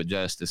can't do it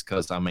justice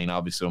because,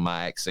 obviously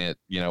my accent,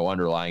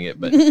 underlying it.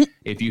 But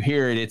if you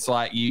hear it, it's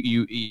like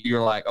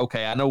you're like,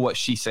 okay, I know what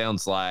she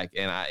sounds like.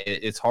 And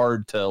it's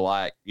hard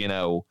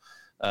to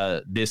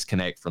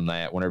disconnect from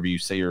that whenever you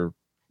see her.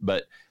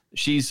 But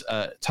she's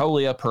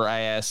totally up her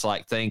ass,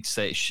 thinks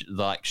that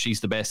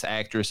she's the best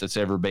actress that's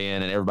ever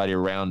been, and everybody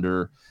around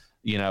her,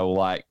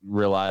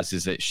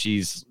 realizes that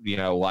she's,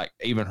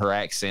 even her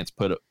accent's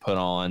put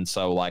on.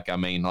 So,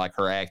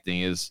 her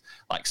acting is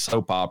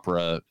soap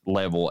opera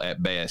level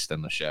at best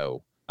in the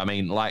show.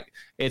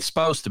 It's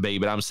supposed to be,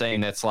 but I'm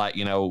saying that's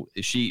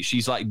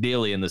she's like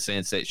Dilly in the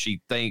sense that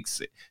she thinks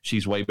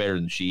she's way better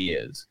than she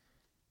is.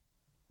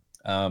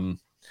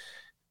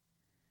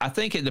 I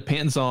think it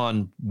depends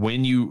on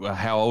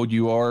how old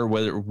you are,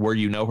 where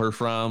you know her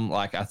from.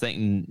 I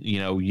think,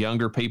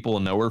 younger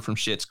people know her from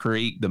Schitt's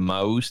Creek the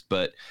most,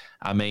 but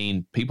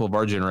people of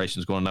our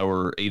generation is going to know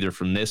her either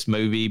from this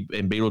movie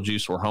and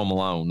Beetlejuice or Home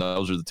Alone.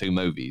 Those are the two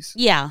movies.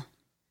 Yeah.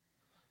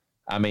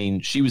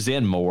 She was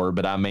in more,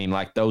 but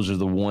those are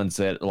the ones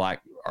that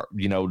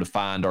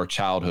defined our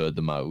childhood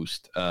the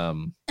most.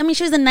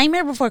 She was in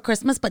Nightmare Before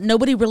Christmas, but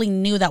nobody really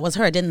knew that was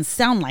her. It didn't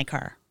sound like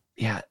her.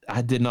 Yeah,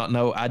 I did not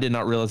know. I did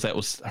not realize that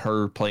was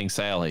her playing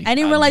Sally. I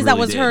didn't realize that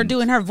was her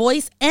doing her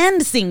voice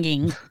and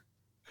singing.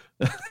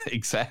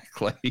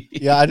 Exactly.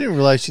 Yeah, I didn't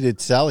realize she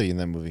did Sally in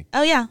that movie.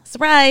 Oh, yeah.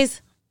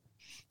 Surprise.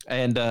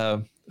 And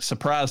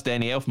surprise,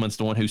 Danny Elfman's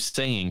the one who's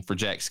singing for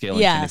Jack Skellington,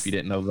 yes. If you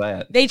didn't know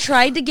that. They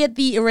tried to get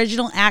the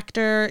original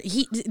actor.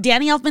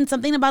 Danny Elfman,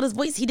 something about his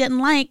voice he didn't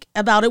like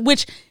about it,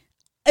 which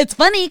it's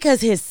funny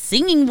because his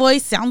singing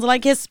voice sounds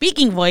like his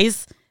speaking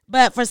voice.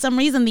 But for some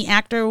reason, the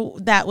actor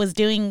that was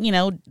doing,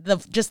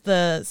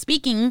 the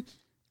speaking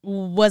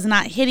was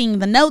not hitting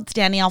the notes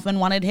Danny Elfman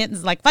wanted to hit. And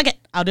it's like, fuck it,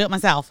 I'll do it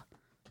myself.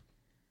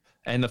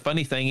 And the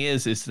funny thing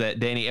is that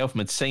Danny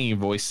Elfman's singing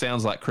voice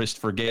sounds like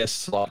Christopher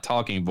Guest's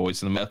talking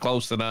voice, and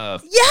close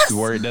enough to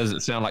where it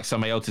doesn't sound like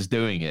somebody else is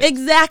doing it.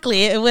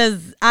 Exactly.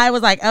 I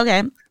was like,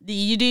 okay,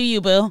 you do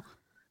you, boo.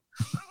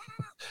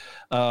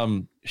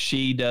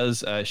 She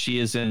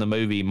is in the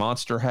movie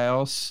Monster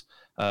House.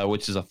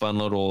 Which is a fun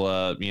little,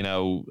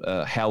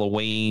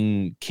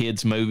 Halloween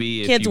kids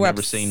movie. Kids were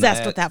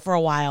obsessed with that for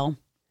a while.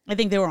 I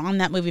think they were on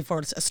that movie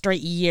for a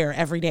straight year,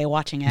 every day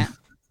watching it.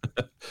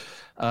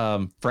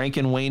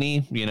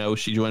 Frankenweenie,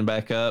 she joined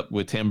back up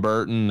with Tim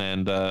Burton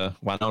and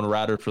Winona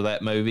Ryder for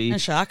that movie. A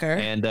shocker.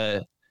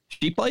 And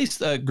she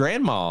plays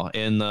Grandma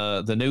in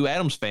the new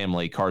Addams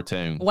Family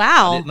cartoon.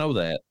 Wow. I didn't know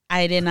that.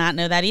 I did not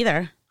know that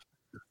either.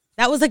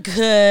 That was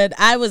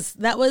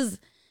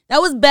That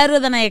was better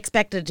than I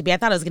expected it to be. I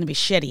thought it was going to be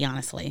shitty,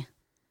 honestly.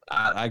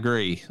 I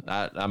agree.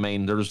 I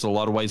mean, there's a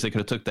lot of ways they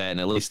could have took that, and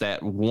at least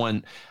that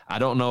one. I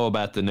don't know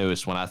about the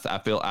newest one. I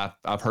feel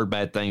I've heard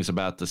bad things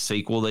about the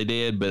sequel they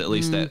did, but at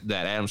least that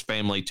Addams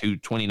Family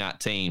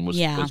 2019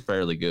 was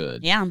fairly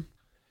good. Yeah.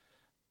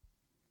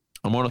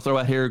 I'm going to throw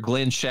out here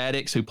Glenn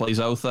Shaddix, who plays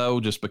Otho,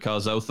 just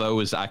because Otho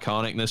is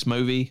iconic in this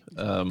movie.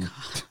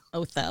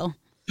 Otho.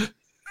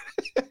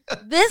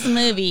 This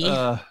movie.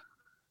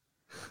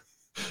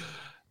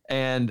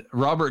 And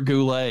Robert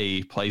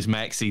Goulet plays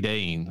Maxie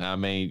Dean. I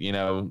mean,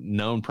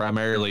 known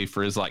primarily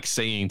for his like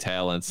singing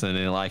talents, and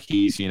then like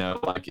he's, he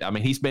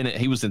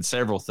was in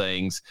several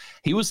things.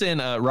 He was in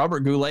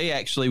Robert Goulet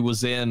actually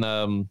was in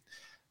that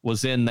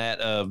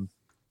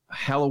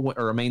Halloween,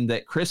 or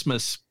that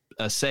Christmas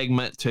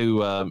segment to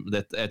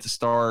that at the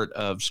start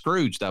of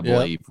Scrooged, I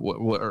believe.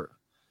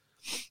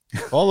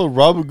 Follow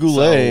Robert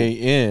Goulet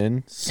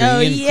in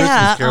singing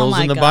Christmas carols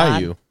in the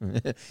bayou.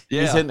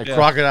 He's hitting the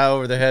crocodile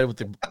over the head with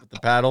the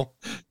paddle.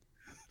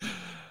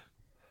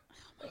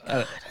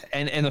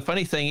 And the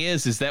funny thing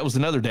is that was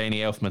another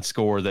Danny Elfman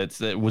score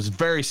that was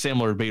very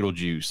similar to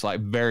Beetlejuice,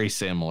 like very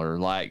similar.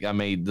 Like, I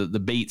mean, the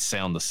beats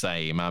sound the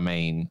same. I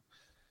mean,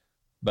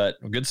 but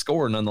a good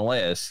score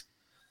nonetheless.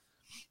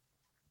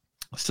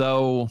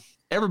 So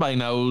everybody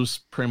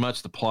knows pretty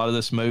much the plot of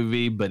this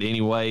movie, but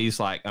anyways,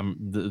 like not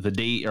the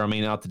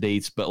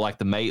Deets, but like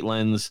the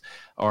Maitlands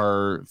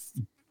are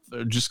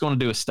just going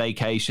to do a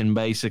staycation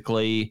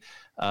basically.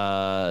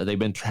 They've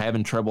been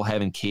having trouble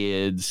having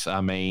kids. I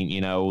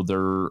mean,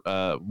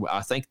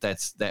 I think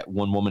that's that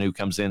one woman who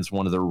comes in is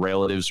one of their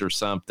relatives or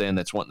something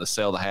that's wanting to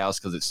sell the house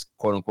because it's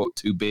quote unquote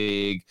too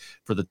big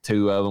for the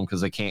two of them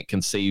because they can't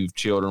conceive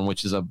children,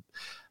 which is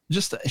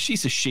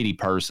she's a shitty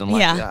person.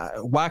 Like,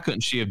 why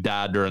couldn't she have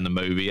died during the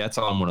movie? That's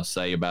all I'm going to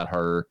say about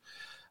her.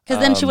 Because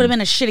then she would have been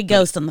a shitty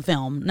ghost in the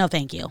film. No,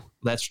 thank you.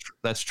 That's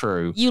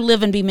true. You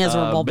live and be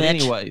miserable,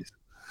 bitch.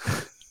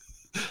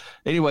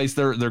 Anyways,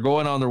 they're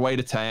going on their way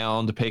to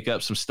town to pick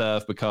up some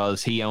stuff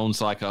because he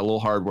owns like a little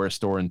hardware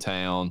store in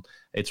town.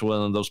 It's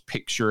one of those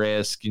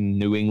picturesque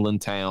New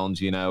England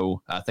towns,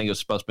 I think it was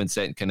supposed to be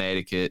set in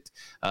Connecticut,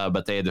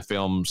 but they had to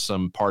film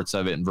some parts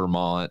of it in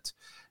Vermont.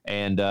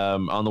 And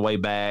on the way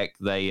back,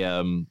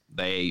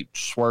 they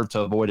swerve to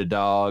avoid a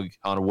dog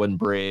on a wooden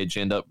bridge,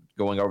 end up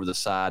going over the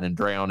side and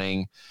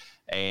drowning.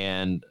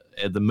 And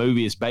the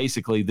movie is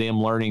basically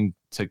them learning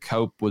to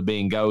cope with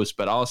being ghosts,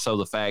 but also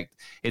the fact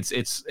it's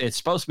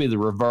supposed to be the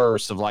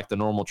reverse of like the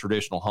normal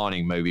traditional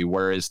haunting movie,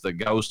 whereas the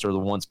ghosts are the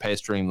ones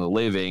pestering the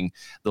living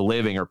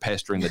are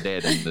pestering the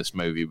dead in this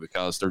movie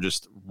because they're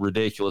just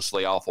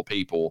ridiculously awful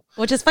people.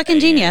 Which is fucking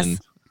genius.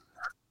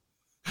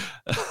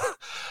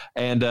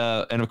 And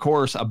of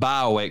course, a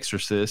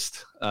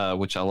bioexorcist,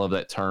 which I love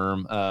that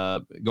term,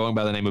 going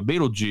by the name of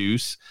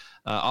Beetlejuice,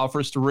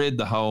 offers to rid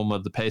the home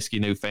of the pesky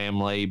new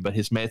family, but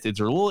his methods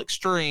are a little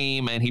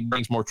extreme, and he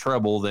brings more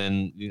trouble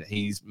than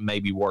he's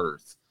maybe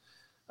worth.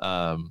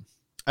 I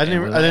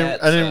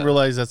didn't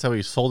realize that's how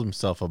he sold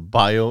himself, a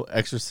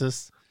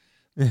bioexorcist.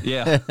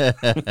 Yeah.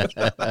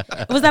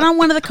 Was that on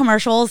one of the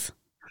commercials?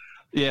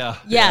 Yeah.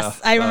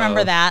 Yes, I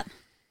remember that.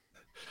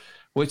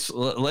 Which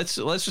let's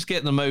just get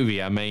in the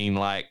movie. I mean,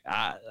 like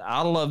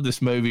I love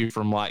this movie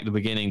from like the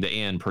beginning to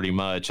end, pretty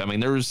much. I mean,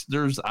 there's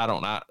there's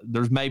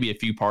maybe a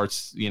few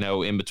parts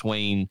in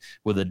between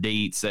with the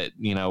Deets that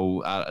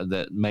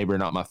that maybe are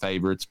not my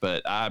favorites,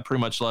 but I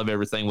pretty much love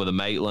everything with the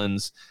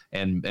Maitlands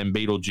and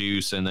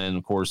Beetlejuice, and then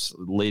of course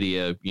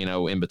Lydia,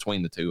 in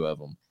between the two of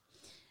them.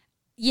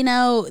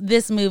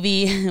 This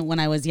movie when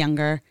I was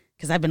younger,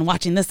 because I've been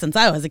watching this since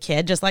I was a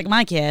kid, just like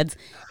my kids,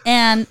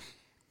 and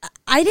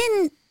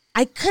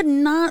I could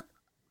not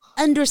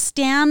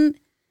understand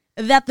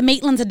that the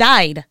Maitlands had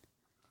died,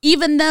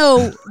 even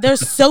though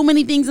there's so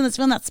many things in this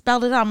film that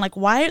spelled it out. I'm like,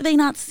 why are they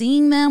not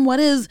seeing them? What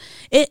is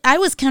it? I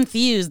was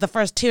confused the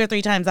first 2 or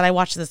 3 times that I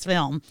watched this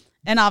film.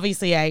 And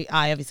obviously, I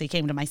obviously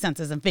came to my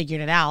senses and figured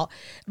it out.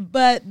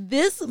 But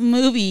this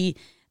movie,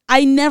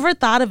 I never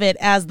thought of it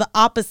as the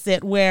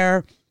opposite,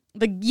 where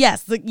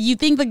you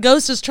think the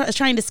ghost is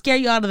trying to scare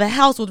you out of the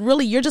house, when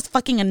really you're just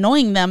fucking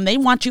annoying them. They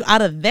want you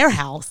out of their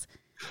house.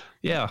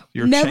 Yeah,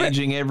 you're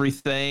changing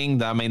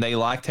everything. I mean, they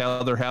liked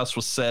how their house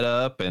was set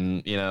up,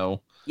 and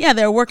Yeah,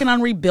 they're working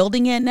on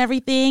rebuilding it and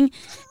everything.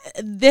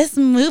 This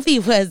movie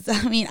was,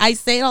 I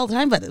say it all the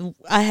time, but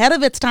ahead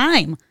of its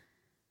time.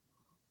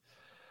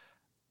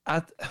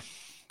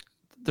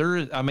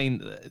 There's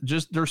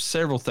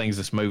several things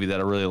this movie that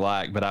I really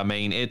like, but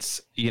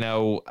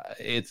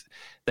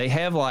they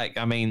have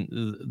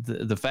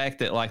the fact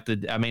that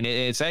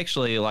it's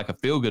actually like a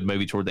feel good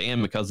movie toward the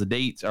end, because the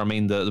Deets,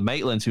 the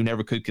Maitlands, who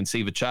never could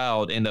conceive a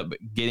child, end up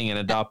getting an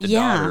adopted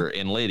daughter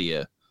in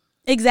Lydia.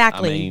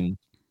 Exactly.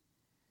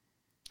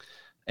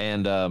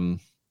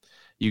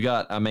 You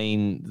got,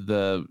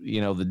 the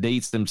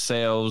Deets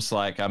themselves,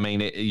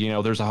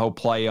 there's a whole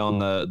play on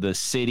the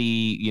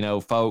city,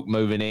 folk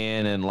moving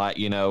in and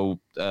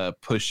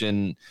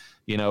pushing,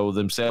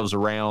 themselves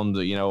around,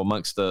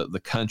 amongst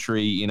the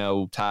country,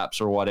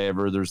 types or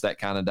whatever. There's that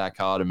kind of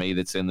dichotomy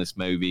that's in this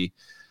movie.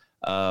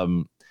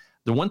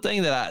 The one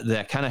thing that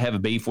I kind of have a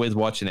beef with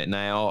watching it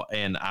now,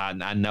 and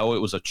I know it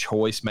was a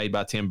choice made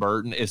by Tim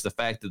Burton, is the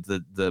fact that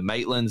the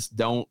Maitlands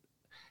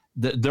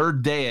their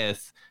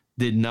death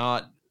did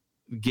not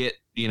get,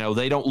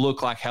 they don't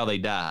look like how they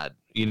died.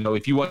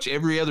 If you watch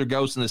every other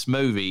ghost in this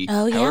movie,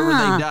 however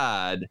they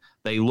died,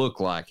 they look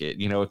like it.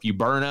 If you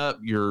burn up,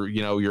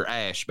 you're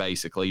ash,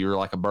 basically. You're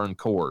like a burned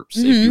corpse.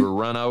 Mm-hmm. If you were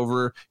run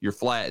over, you're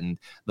flattened.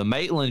 The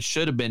Maitlands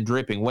should have been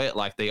dripping wet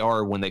like they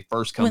are when they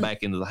first come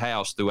back into the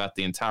house throughout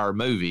the entire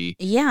movie.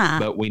 Yeah.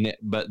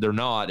 But they're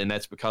not, and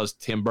that's because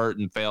Tim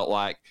Burton felt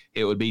like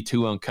it would be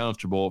too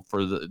uncomfortable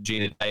for the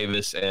Geena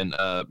Davis and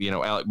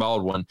Alec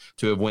Baldwin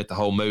to have went the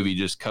whole movie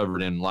just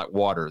covered in like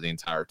water the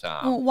entire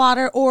time.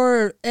 Water,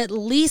 or at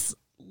least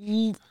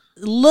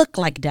look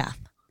like death.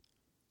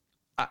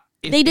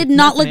 They did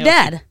not look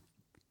dead.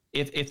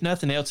 If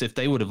nothing else, if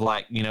they would have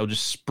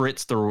just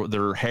spritzed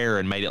their hair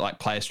and made it like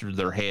plastered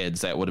their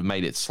heads, that would have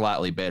made it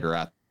slightly better,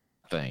 I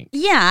think.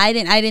 Yeah, I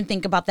didn't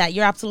think about that.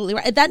 You're absolutely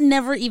right. That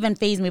never even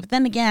fazed me. But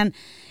then again,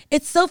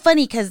 it's so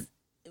funny because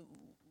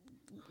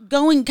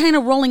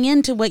rolling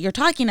into what you're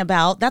talking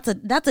about, that's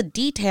a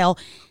detail.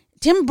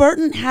 Tim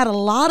Burton had a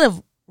lot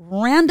of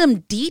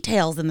random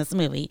details in this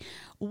movie.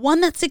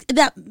 One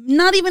that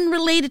not even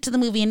related to the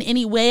movie in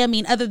any way. I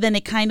mean, other than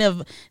it kind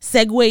of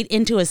segued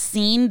into a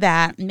scene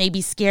that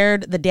maybe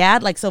scared the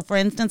dad. Like, so for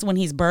instance, when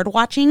he's bird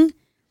watching,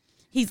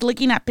 he's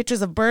looking at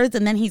pictures of birds,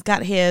 and then he's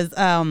got his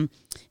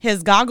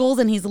goggles,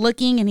 and he's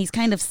looking, and he's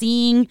kind of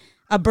seeing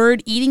a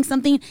bird eating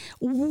something.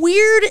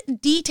 Weird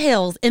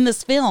details in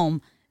this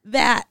film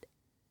that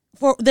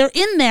they're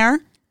in there.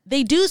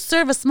 They do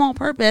serve a small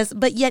purpose,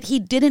 but yet he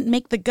didn't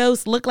make the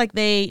ghosts look like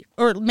make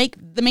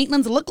the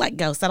Maitlands look like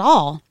ghosts at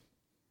all.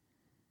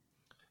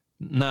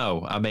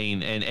 No, I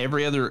mean, and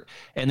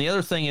the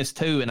other thing is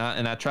too, and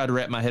I try to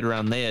wrap my head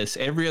around this.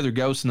 Every other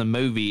ghost in the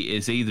movie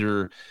is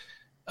either,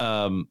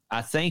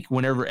 I think,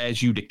 whenever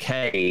as you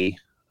decay,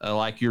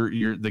 like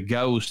the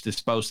ghost is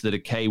supposed to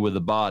decay with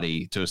the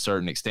body to a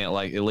certain extent,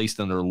 like at least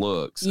in their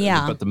looks.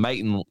 Yeah. But the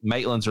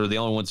Maitlands are the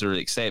only ones that are the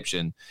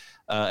exception.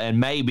 And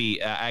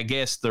maybe, I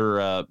guess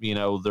they're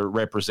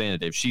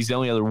representative. She's the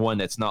only other one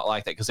that's not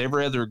like that, because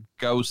every other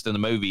ghost in the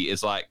movie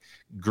is like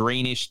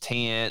greenish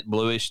tint,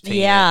 bluish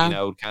tint,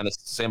 kind of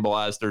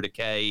symbolize they're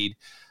decayed.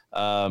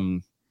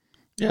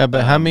 Yeah,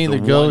 but how many of the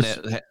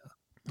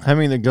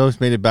ghosts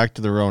made it back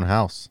to their own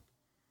house?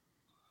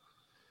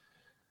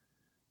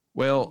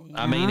 Well,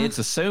 yeah. I mean, it's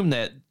assumed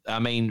that,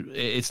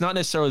 it's not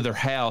necessarily their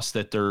house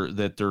that they're,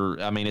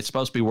 it's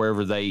supposed to be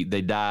wherever they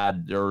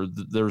died, or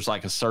there's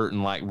like a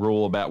certain like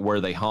rule about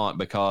where they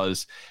haunt,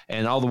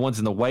 and all the ones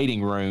in the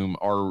waiting room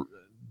are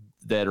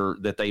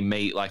that they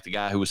meet, like the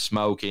guy who was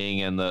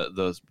smoking and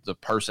the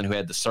person who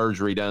had the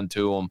surgery done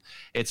to them.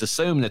 It's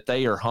assumed that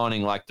they are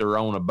haunting like their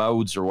own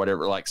abodes or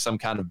whatever, like some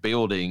kind of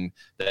building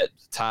that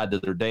tied to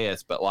their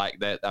deaths. But like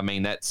that,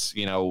 that's,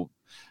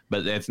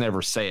 but it's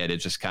never said.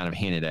 It's just kind of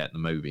hinted at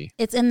in the movie.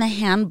 It's in the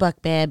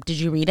handbook, babe. Did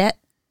you read it?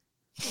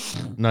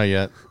 Not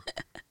yet.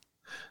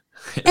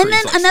 And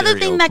then another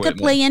thing that could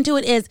play into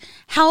it is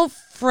how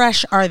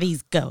fresh are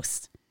these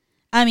ghosts?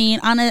 I mean,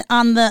 on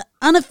the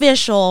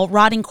unofficial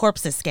rotting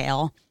corpses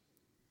scale,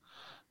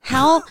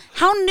 how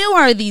new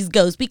are these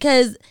ghosts?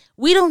 Because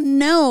we don't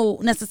know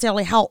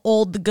necessarily how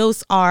old the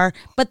ghosts are,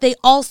 but they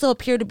also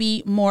appear to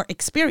be more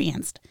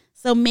experienced.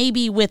 So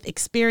maybe with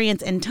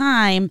experience and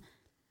time,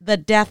 the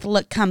death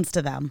look comes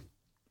to them.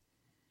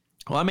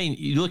 Well,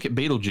 you look at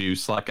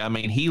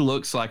Beetlejuice, he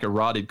looks like a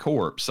rotted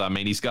corpse.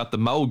 He's got the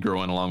mold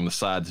growing along the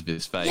sides of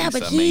his face. Yeah,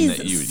 but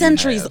he's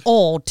centuries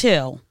old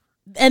too.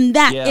 And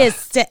that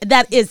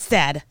is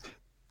said.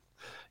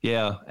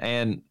 Yeah,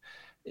 and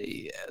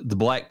the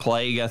Black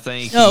Plague, I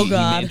think, God. He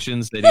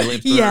mentions that he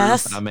lived through.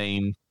 Yes.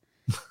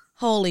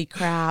 Holy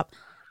crap.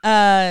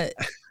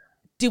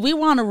 Do we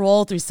want to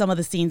roll through some of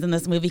the scenes in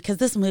this movie? Because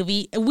this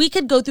movie, we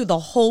could go through the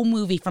whole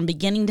movie from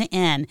beginning to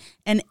end,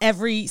 and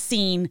every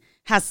scene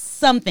has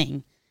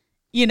something,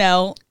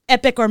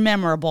 epic or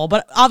memorable.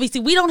 But obviously,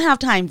 we don't have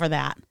time for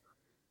that.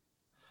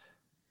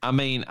 I'm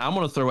going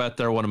to throw out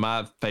there one of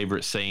my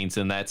favorite scenes,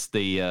 and that's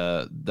the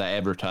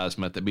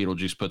advertisement that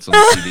Beetlejuice puts on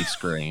the TV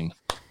screen.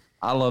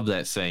 I love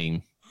that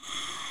scene.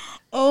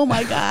 Oh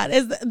my God!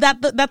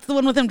 That's the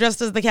one with him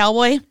dressed as the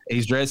cowboy?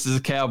 He's dressed as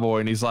a cowboy,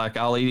 and he's like,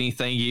 "I'll eat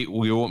anything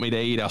you want me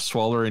to eat. I'll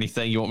swallow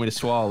anything you want me to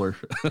swallow."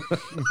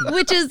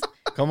 Which is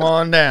come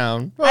on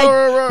down.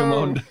 Come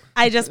on.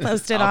 I just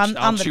posted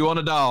I'll chew on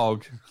a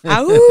dog.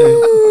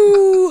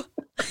 Ooh.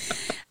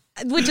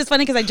 Which is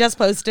funny because I just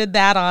posted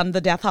that on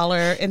the Death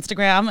Holler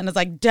Instagram, and it's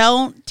like,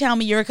 don't tell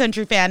me you're a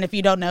country fan if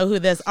you don't know who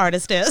this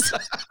artist is.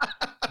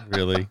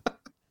 Really?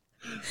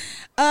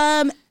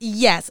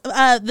 Yes.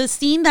 The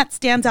scene that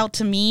stands out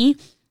to me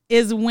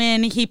is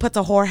when he puts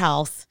a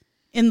whorehouse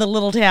in the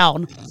little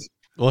town.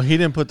 Well, he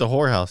didn't put the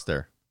whorehouse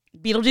there.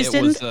 Beetlejuice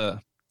didn't?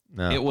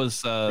 No. It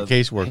was the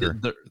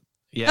caseworker.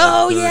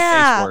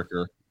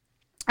 Caseworker.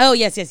 Oh,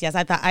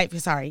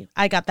 yes. Sorry.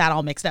 I got that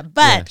all mixed up.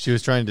 But she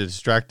was trying to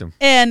distract him.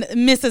 And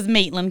Mrs.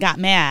 Maitland got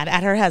mad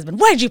at her husband.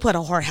 Why did you put a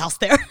whorehouse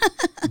there?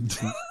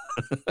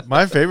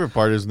 My favorite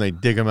part is when they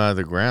dig them out of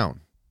the ground.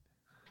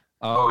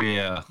 Oh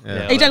yeah.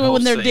 Are you talking about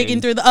when they're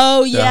digging through the?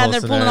 Oh yeah, and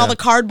they're pulling all the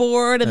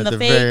cardboard and at the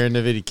fake. very end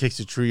of it, he kicks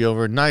a tree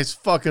over. Nice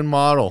fucking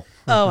model.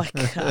 Oh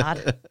my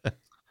god.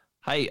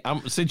 Hey,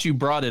 since you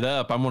brought it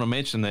up, I'm going to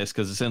mention this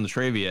because it's in the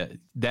trivia.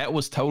 That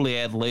was totally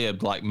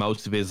ad-libbed, like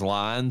most of his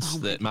lines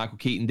that Michael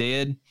Keaton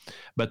did.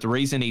 But the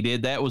reason he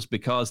did that was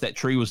because that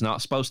tree was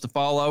not supposed to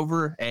fall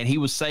over, and he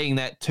was saying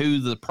that to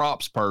the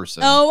props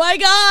person. Oh my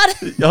god!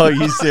 Oh, are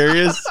you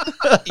serious?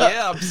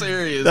 Yeah, I'm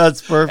serious.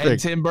 That's perfect. And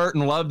Tim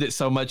Burton loved it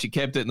so much he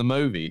kept it in the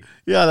movie.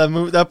 Yeah,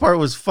 that part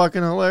was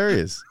fucking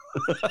hilarious.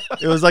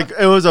 It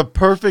was a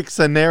perfect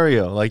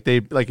scenario, like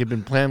it'd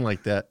been planned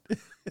like that.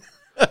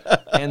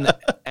 And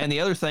the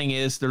other thing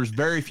is, there's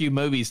very few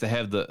movies that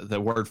have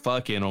the word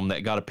 "fuck" in them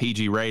that got a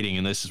PG rating,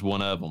 and this is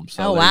one of them.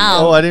 So oh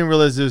wow! Oh, I didn't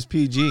realize it was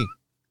PG.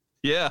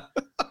 Yeah,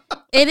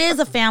 it is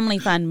a family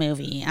fun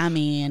movie. I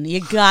mean,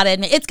 you gotta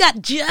admit, it's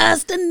got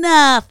just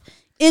enough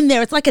in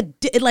there. It's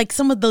like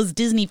some of those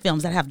Disney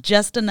films that have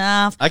just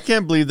enough. I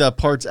can't believe that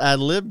part's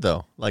ad-lib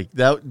though. Like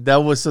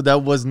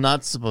that was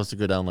not supposed to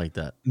go down like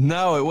that.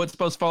 No, it wasn't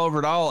supposed to fall over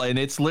at all. And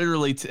it's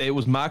literally it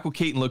was Michael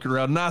Keaton looking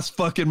around, nice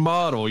fucking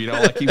model,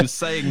 like he was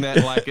saying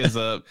that like as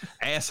a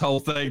asshole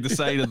thing to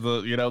say to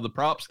the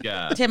props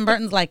guy. Tim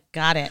Burton's like,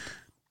 got it.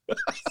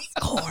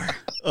 Score.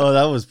 Oh,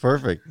 that was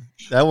perfect.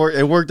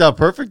 It worked out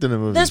perfect in the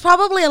movie. There's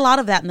probably a lot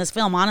of that in this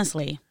film,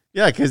 honestly.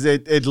 Yeah, because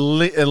it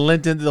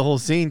lent into the whole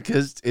scene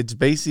because it's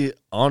basically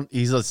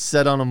he's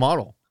set on a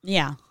model.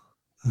 Yeah.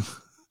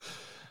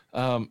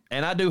 And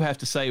I do have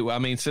to say, I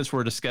mean, since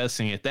we're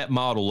discussing it, that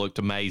model looked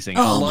amazing.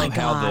 Oh, I love my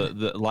God.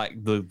 how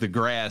the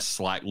grass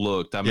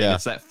looked. I mean, Yeah.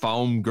 It's that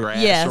foam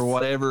grass or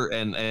whatever,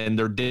 and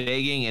they're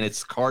digging, and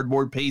it's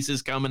cardboard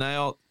pieces coming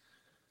out.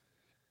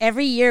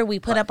 Every year we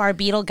put up our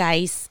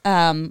Beetlegeist,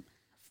 a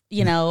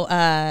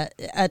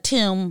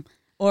tomb,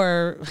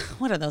 or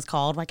what are those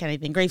called? Why can't I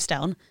think?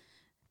 Gravestone.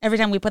 Every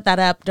time we put that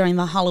up during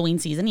the Halloween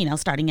season,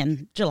 starting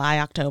in July,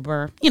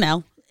 October,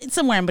 it's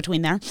somewhere in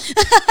between there.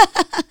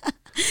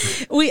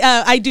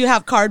 I do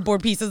have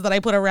cardboard pieces that I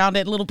put around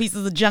it, little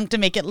pieces of junk to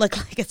make it look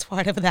like it's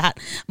part of that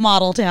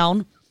model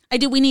town.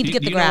 We need to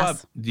get the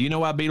grass. Do you know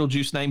why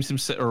Beetlejuice names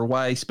himself, or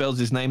why he spells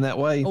his name that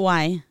way?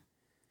 Why?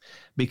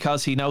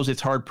 Because he knows it's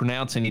hard to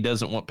pronounce and he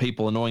doesn't want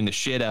people annoying the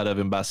shit out of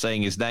him by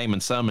saying his name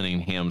and summoning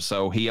him.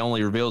 So he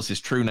only reveals his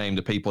true name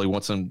to people he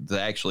wants them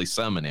to actually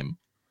summon him.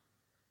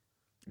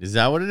 Is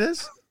that what it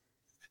is?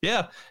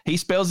 Yeah, he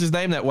spells his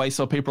name that way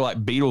so people are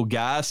like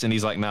Beetlegeist, and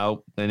he's like,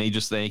 no, and he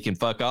can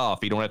fuck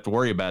off. He don't have to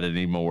worry about it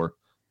anymore.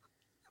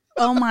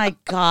 Oh my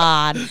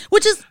God.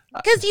 Which is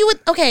because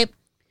okay,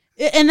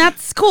 and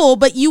that's cool,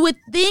 but you would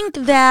think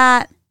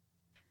that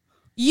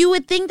he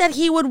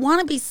would want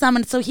to be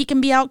summoned so he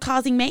can be out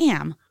causing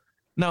mayhem.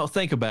 No,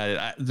 think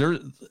about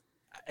it.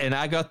 And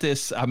I got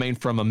this,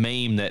 from a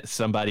meme that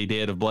somebody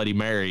did of Bloody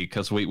Mary,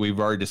 because we've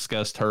already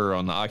discussed her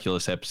on the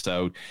Oculus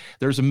episode.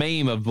 There's a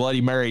meme of Bloody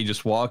Mary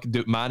just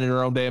minding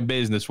her own damn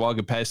business,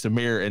 walking past the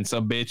mirror, and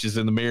some bitch is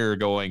in the mirror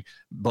going,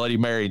 Bloody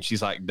Mary, and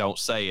she's like, don't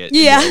say it.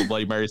 Yeah.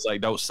 Bloody Mary's like,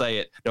 don't say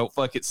it. Don't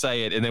fucking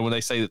say it. And then when they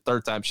say it the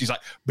third time, she's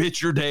like,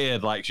 bitch, you're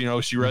dead. Like, she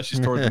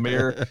rushes toward the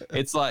mirror.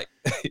 It's like...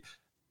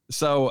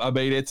 So,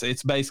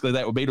 it's basically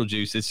that with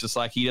Beetlejuice. It's just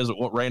like he doesn't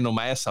want random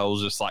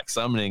assholes just like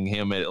summoning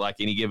him at like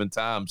any given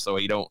time. So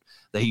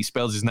he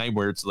spells his name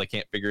weird so they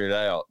can't figure it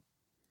out.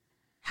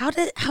 How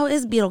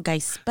is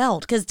Beetlegeist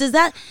spelled? Because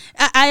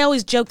I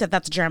always joke that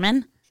that's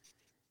German.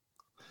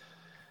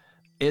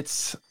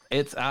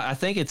 I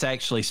think it's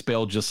actually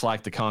spelled just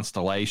like the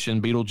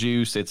constellation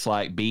Beetlejuice. It's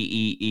like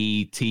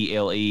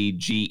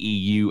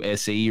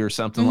BEETLEGEUSE or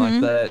something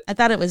like that. I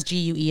thought it was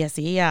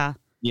GUESE. Yeah.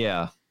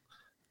 Yeah.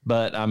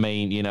 But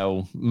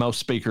most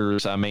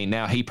speakers,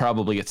 now he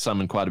probably gets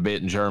summoned quite a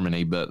bit in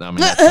Germany, but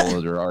that's a whole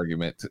other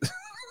argument.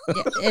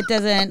 It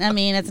doesn't,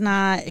 it's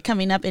not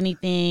coming up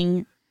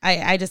anything.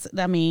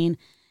 I'm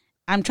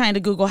trying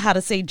to Google how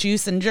to say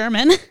juice in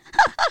German.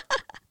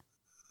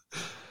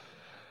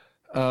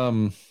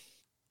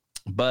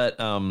 But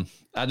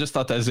I just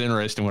thought that was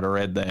interesting when I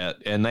read that.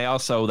 And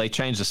they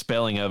changed the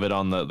spelling of it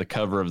on the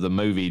cover of the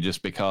movie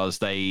just because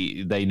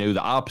they knew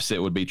the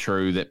opposite would be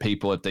true, that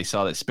people, if they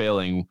saw that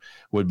spelling,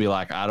 would be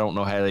like, I don't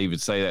know how to even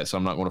say that, so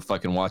I'm not going to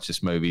fucking watch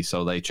this movie.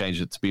 So they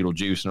changed it to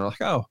Beetlejuice, and they're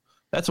like, oh,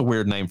 that's a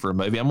weird name for a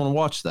movie. I'm going to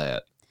watch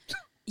that.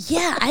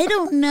 Yeah, I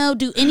don't know.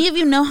 Do any of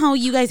you know how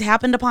you guys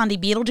happened upon the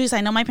Beetlejuice?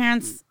 I know my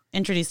parents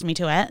introduced me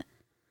to it.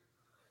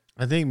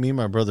 I think me and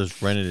my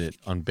brothers rented it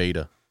on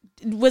beta.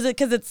 Was it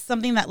because it's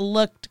something that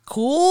looked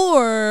cool,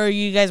 or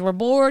you guys were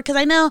bored? Because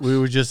I know we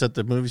were just at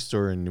the movie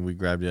store and we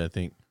grabbed it, I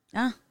think.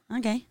 Oh,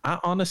 okay. I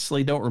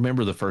honestly don't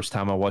remember the first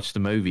time I watched the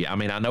movie. I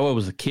know I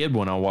was a kid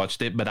when I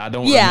watched it, but I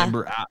don't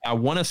remember. I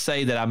want to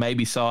say that I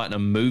maybe saw it in a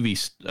movie,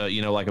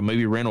 like a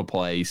movie rental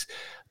place,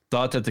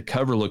 thought that the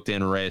cover looked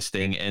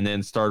interesting, and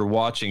then started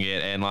watching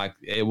it, and like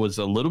it was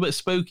a little bit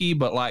spooky,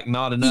 but like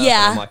not enough.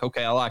 Yeah. I'm like,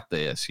 okay, I like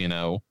this,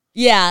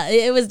 Yeah,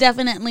 it was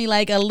definitely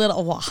like a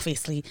little, well,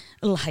 obviously,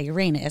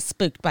 Lorena is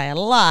spooked by a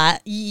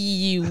lot.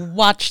 You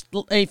watch,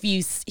 if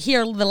you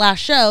hear the last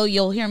show,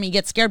 you'll hear me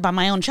get scared by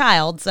my own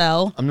child,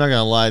 so. I'm not going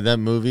to lie, that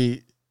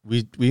movie,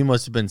 we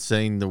must have been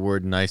saying the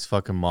word nice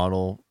fucking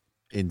model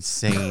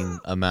insane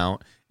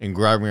amount and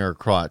grabbing her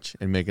crotch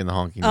and making the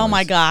honking noise. Oh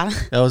my God.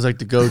 That was like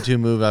the go-to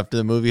move after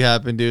the movie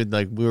happened, dude.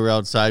 Like we were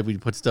outside,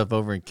 we'd put stuff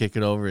over and kick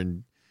it over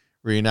and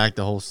reenact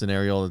the whole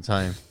scenario all the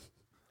time.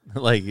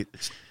 Like...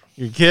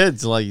 Your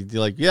kids like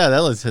yeah,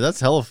 that's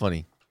hella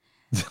funny.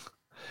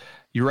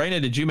 Urena,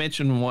 did you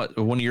mention what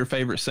one of your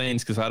favorite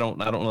scenes? Because I don't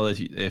know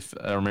if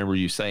I remember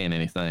you saying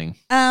anything.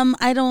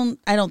 I don't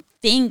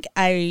think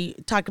I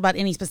talked about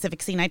any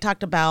specific scene. I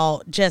talked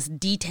about just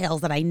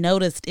details that I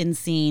noticed in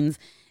scenes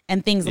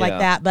and things like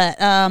that.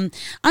 But I'm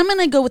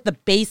gonna go with the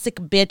basic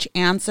bitch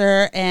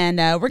answer, and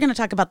we're gonna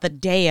talk about the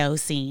Deo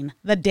scene,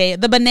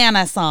 the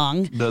banana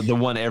song, the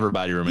one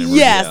everybody remembers.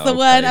 Yes, the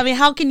one. I mean,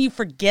 how can you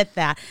forget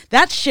that?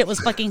 That shit was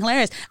fucking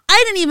hilarious.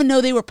 I didn't even know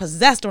they were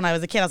possessed when I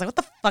was a kid. I was like, what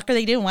the fuck are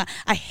they doing?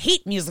 I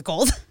hate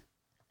musicals.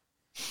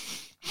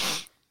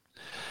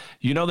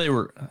 You know, they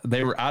were,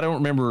 I don't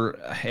remember,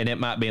 and it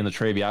might be in the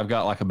trivia. I've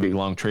got like a big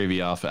long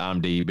trivia off of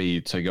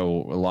IMDb to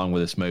go along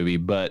with this movie,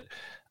 but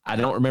I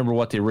don't remember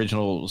what the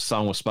original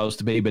song was supposed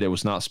to be, but it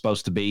was not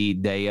supposed to be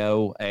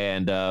Deo.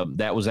 And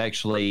that was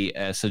actually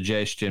a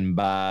suggestion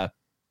by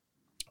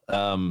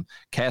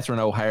Catherine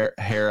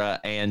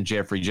O'Hara and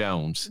Jeffrey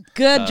Jones.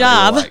 Good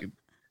job.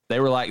 They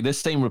were like, this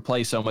scene would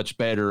play so much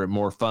better and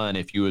more fun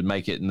if you would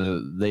make it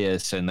into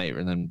this. And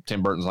then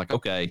Tim Burton's like,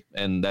 okay.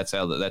 And that's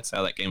how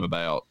that came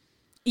about.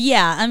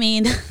 Yeah, I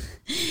mean,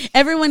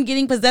 everyone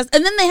getting possessed.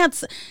 And then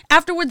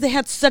afterwards they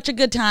had such a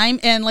good time,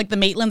 and like the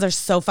Maitlands are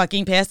so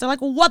fucking pissed. They're like,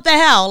 what the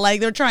hell?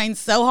 Like they're trying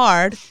so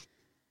hard.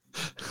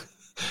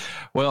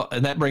 Well,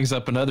 and that brings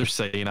up another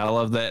scene. I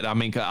love that. I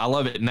mean, I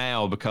love it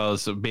now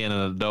because of being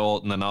an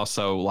adult, and then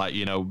also like,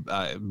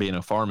 being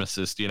a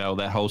pharmacist,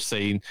 that whole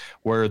scene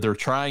where they're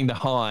trying to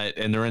haunt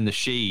and they're in the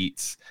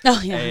sheets.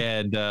 Oh yeah.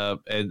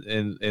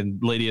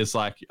 And Lydia's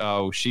like,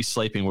 oh, she's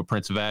sleeping with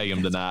Prince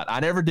Valium tonight. I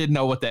never did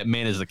know what that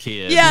meant as a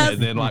kid. Yes.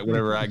 And then like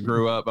whenever I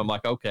grew up, I'm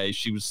like, okay,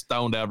 she was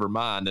stoned out of her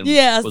mind and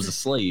was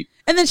asleep.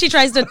 And then she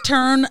tries to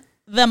turn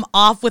them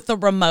off with the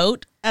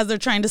remote as they're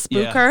trying to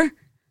spook her.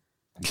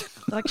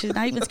 Like she's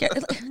not even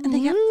scared. And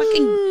they got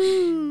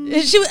fucking.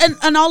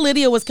 And all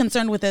Lydia was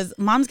concerned with is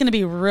Mom's going to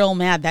be real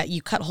mad that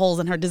you cut holes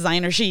in her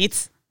designer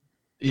sheets.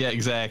 Yeah,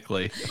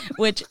 exactly.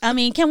 Which, I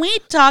mean, can we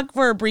talk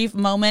for a brief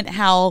moment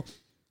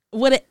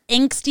what an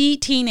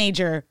angsty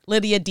teenager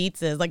Lydia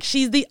Deetz is? Like,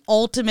 she's the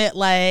ultimate,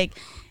 like,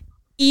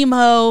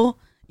 emo,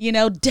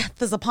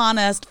 death is upon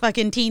us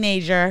fucking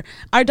teenager.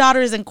 Our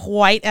daughter isn't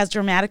quite as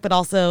dramatic, but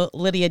also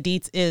Lydia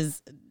Deetz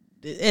is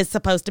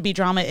supposed to be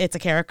drama. It's a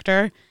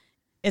character.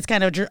 It's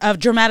kind of a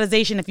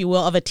dramatization, if you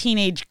will, of a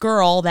teenage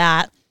girl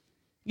that,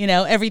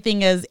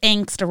 everything is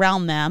angst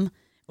around them.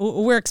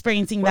 We're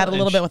experiencing that a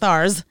little bit with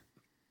ours.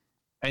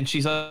 And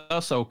she's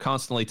also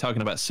constantly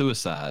talking about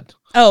suicide.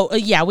 Oh,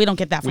 yeah, we don't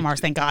get that from ours,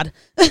 thank God.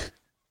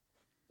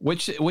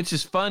 Which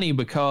is funny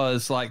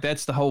because, like,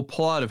 that's the whole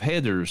plot of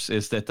Heathers,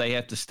 is that they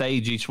have to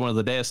stage each one of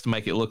the deaths to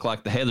make it look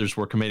like the Heathers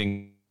were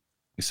committing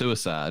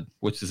suicide,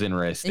 which is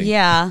interesting.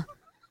 Yeah.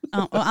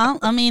 Well,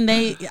 I mean,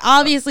 they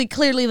obviously,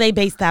 clearly, they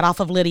based that off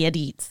of Lydia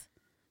Deetz.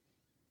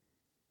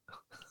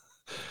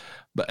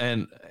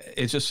 And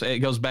it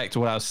goes back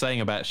to what I was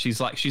saying about she's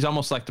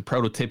almost like the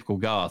prototypical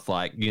goth.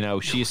 Like,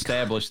 she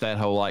established that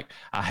whole, like,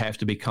 I have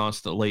to be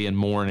constantly in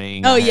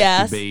mourning. Oh, I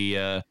yes. have to be,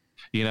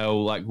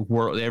 like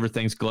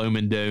everything's gloom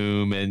and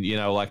doom, and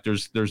like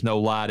there's no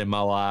light in my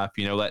life,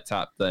 that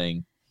type of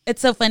thing. It's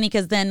so funny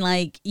because then,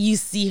 like, you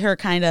see her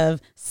kind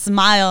of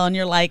smile and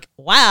you're like,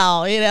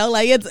 wow,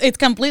 like it's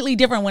completely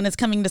different when it's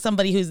coming to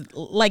somebody who's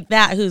like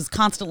that, who's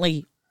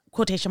constantly,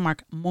 quotation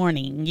mark,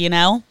 mourning,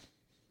 There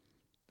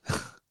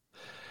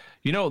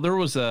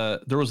was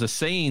a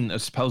scene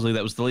supposedly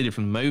that was deleted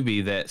from the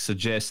movie that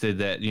suggested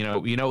that,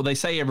 they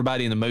say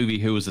everybody in the movie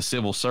who was a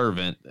civil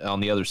servant on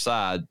the other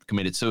side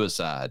committed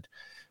suicide,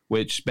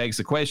 which begs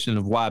the question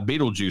of why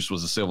Beetlejuice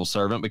was a civil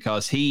servant,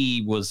 because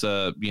he was,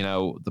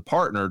 the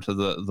partner to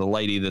the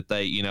lady that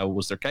they,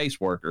 was their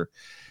caseworker.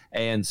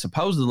 And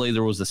supposedly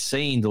there was a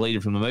scene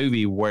deleted from the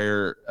movie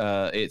where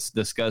it's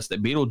discussed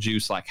that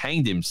Beetlejuice like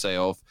hanged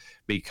himself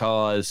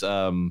because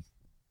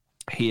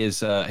he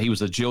was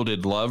a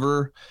jilted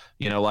lover,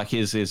 like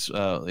his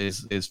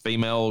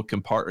female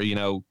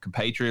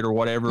compatriot or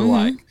whatever,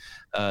 like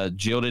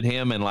jilted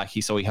him, and like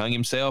he hung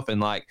himself. And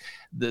like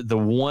the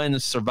one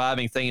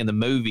surviving thing in the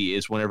movie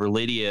is whenever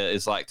Lydia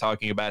is like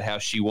talking about how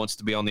she wants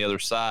to be on the other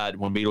side,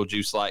 when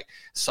Beetlejuice like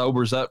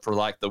sobers up for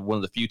like one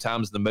of the few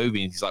times in the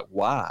movie, and he's like,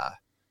 why?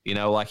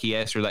 Like he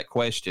asked her that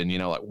question,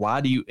 like,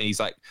 why do you, and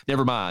he's like,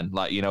 never mind.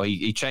 Like,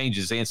 he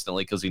changes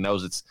instantly because he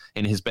knows it's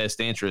in his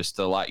best interest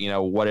to like,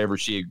 whatever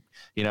she,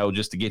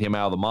 just to get him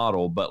out of the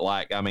model. But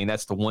like, I mean,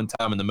 that's the one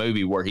time in the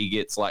movie where he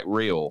gets like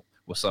real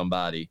with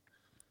somebody.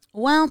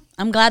 Well,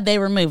 I'm glad they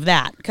removed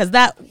that, because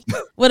that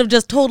would have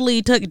just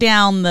totally took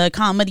down the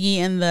comedy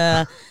and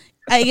the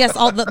I guess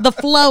all the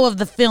flow of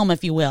the film,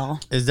 if you will.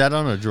 Is that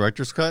on a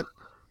director's cut?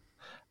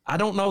 I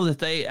don't know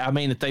that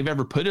if they've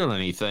ever put it on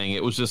anything.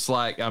 It was just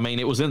like,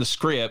 it was in the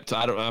script.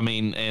 But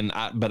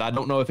I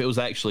don't know if it was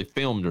actually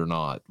filmed or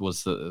not,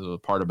 was the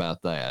part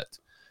about that.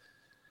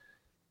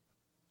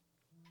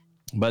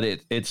 But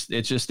it's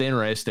just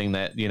interesting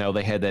that,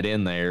 they had that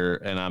in there.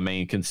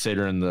 And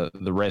considering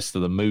the rest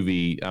of the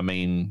movie,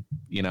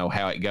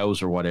 how it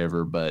goes or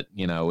whatever, but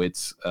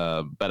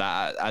but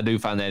I do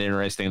find that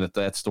interesting that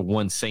that's the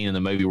one scene in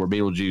the movie where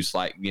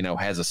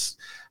Beetlejuice,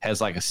 has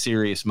like a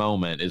serious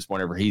moment, is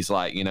whenever he's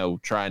like,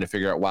 trying to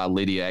figure out why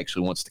Lydia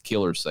actually wants to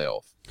kill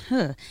herself.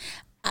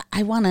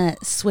 I want to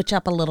switch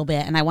up a little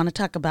bit, and I want to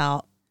talk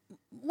about,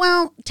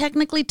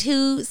 technically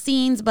 2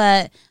 scenes,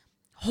 but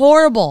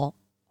horrible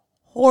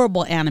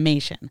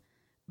animation.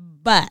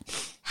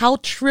 But how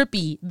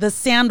trippy the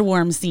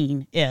sandworm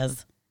scene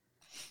is.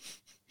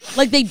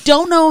 Like, they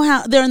don't know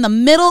how, they're in the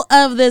middle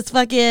of this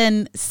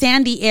fucking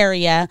sandy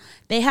area.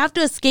 They have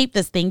to escape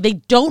this thing. They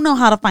don't know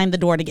how to find the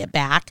door to get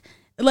back.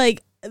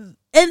 Like,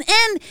 and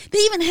they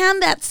even have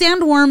that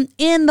sandworm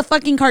in the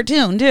fucking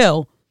cartoon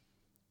too.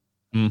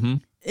 Mm-hmm.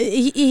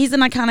 He's an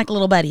iconic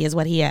little buddy is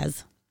what he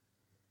is.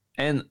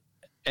 And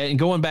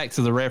going back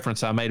to the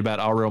reference I made about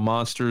All Real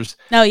Monsters.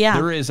 Oh yeah.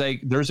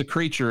 There's a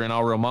creature in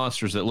All Real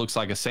Monsters that looks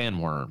like a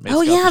sandworm.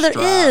 There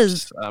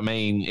is.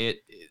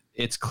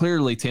 It's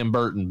clearly Tim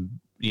Burton,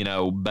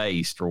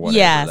 based or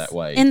whatever that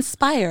way.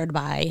 Inspired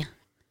by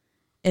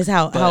is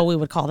how we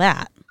would call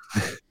that.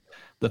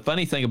 The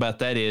funny thing about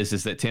that is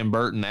that Tim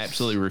Burton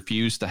absolutely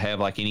refused to have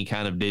like any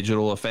kind of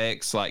digital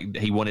effects. Like,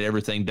 he wanted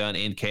everything done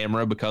in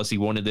camera because he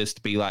wanted this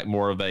to be like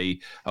more of a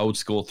old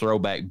school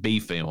throwback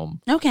B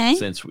film. Okay.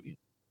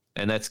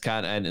 And that's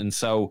and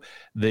so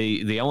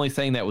the only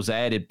thing that was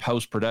added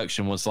post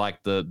production was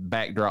like the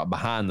backdrop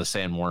behind the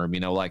sandworm,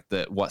 like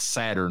what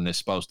Saturn is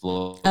supposed to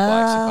look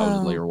like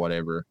supposedly or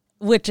whatever.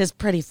 Which is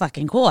pretty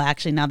fucking cool,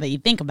 actually, now that you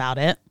think about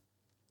it.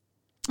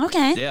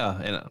 Okay.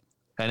 Yeah,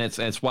 and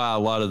it's why a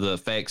lot of the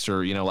effects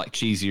are, like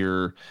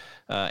cheesier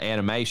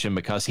animation,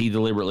 because he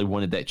deliberately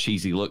wanted that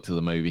cheesy look to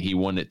the movie. He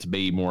wanted it to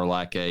be more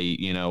like a,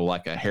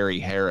 like a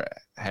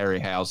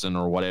Harryhausen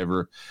or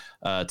whatever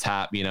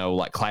type,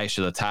 like Clash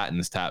of the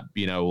Titans type,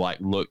 like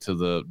look to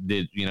the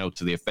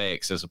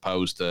effects, as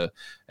opposed to,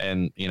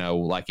 and,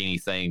 like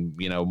anything,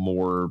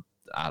 more,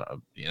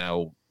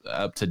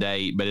 up to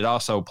date. But it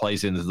also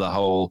plays into the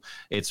whole,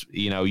 it's,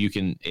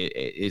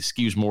 it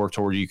skews more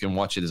toward, you can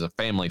watch it as a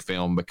family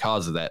film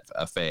because of that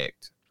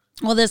effect.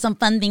 Well, there's some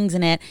fun things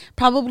in it.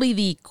 Probably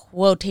the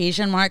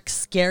quotation mark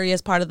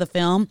scariest part of the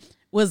film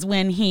was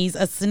when he's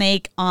a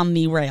snake on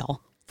the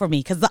rail for me,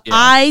 because the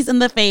eyes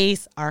and the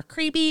face are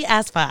creepy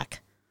as fuck.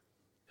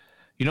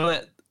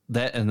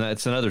 That and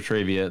that's another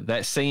trivia.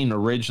 That scene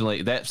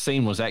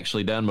was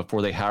actually done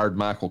before they hired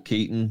Michael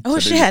Keaton to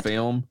do the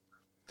film.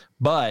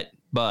 But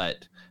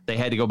they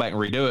had to go back and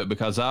redo it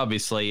because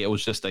obviously it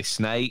was just a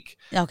snake.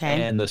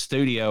 Okay. And the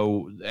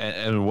studio,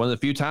 and one of the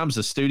few times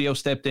the studio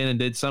stepped in and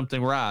did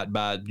something right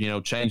by,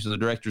 changing the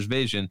director's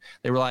vision,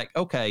 they were like,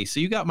 okay, so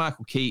you got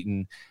Michael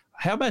Keaton.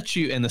 How about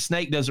you? And the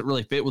snake doesn't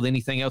really fit with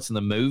anything else in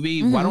the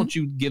movie. Mm-hmm. Why don't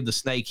you give the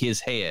snake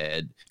his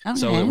head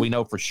so that we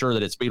know for sure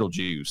that it's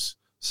Beetlejuice?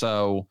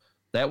 So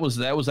that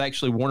was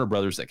actually Warner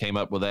Brothers that came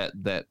up with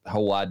that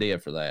whole idea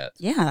for that.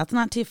 Yeah, that's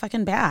not too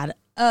fucking bad.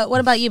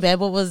 What about you, babe?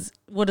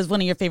 What is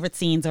one of your favorite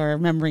scenes or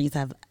memories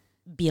of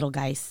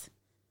Beetlegeist?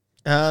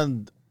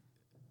 You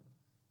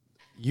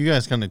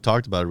guys kind of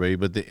talked about it already,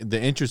 but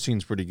the intro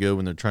scene's pretty good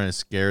when they're trying to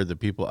scare the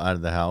people out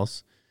of the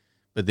house,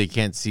 but they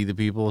can't see the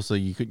people. So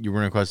you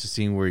run across a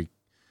scene where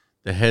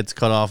the head's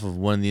cut off of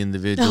one of the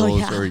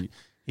individuals, or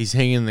he's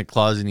hanging in the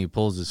closet and he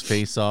pulls his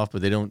face off,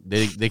 but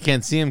they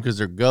can't see him because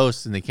they're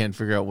ghosts and they can't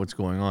figure out what's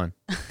going on.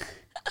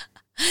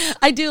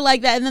 I do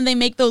like that. And then they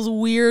make those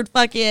weird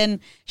fucking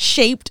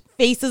shaped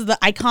faces, the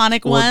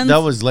iconic ones. That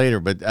was later,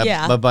 but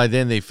by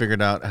then they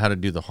figured out how to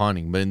do the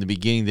haunting. But in the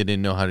beginning, they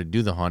didn't know how to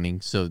do the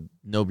haunting, so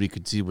nobody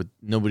could see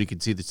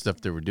the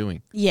stuff they were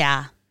doing.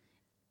 Yeah.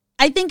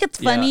 I think it's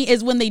funny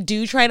is when they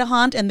do try to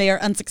haunt and they are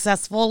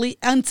unsuccessful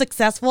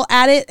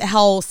at it,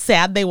 how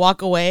sad they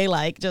walk away,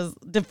 like just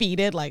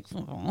defeated, like,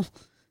 oh.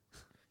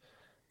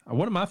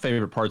 One of my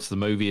favorite parts of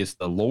the movie is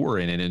the lore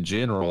in it in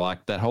general,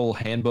 like that whole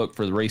handbook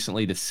for the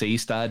recently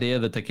deceased idea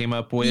that they came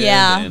up with.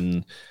 Yeah.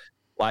 And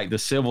like the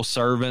civil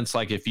servants,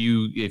 like if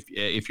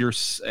you're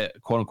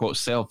quote unquote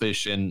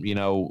selfish and,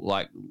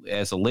 like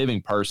as a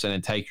living person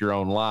and take your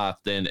own life,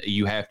 then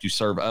you have to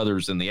serve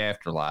others in the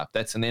afterlife.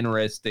 That's an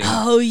interesting,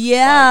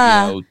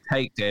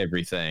 take to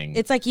everything.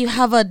 It's like you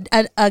have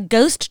a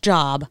ghost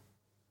job.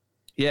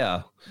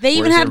 Yeah. They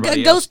even have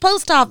a ghost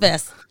post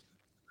office.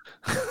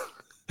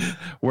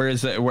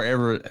 Whereas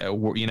wherever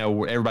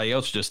everybody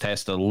else just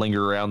has to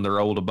linger around their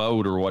old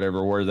abode or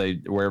whatever,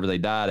 wherever they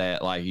died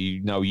at, like,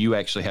 you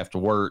actually have to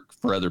work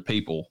for other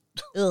people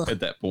at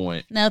that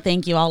point. No,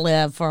 thank you. I'll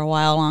live for a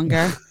while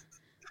longer.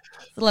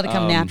 So let it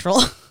come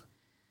natural.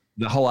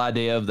 the whole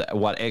idea of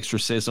what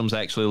exorcisms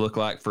actually look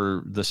like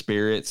for the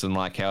spirits, and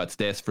like how it's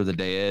death for the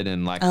dead,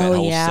 and like that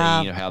whole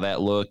scene of how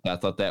that looked. I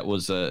thought that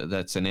was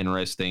that's an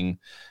interesting,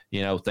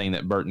 thing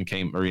that Burton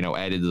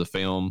added to the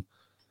film.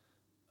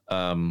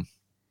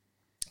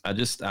 I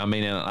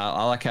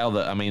like how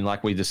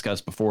like we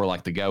discussed before,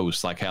 like the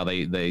ghosts, like how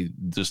they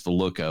just the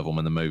look of them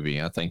in the movie.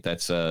 I think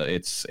that's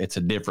it's a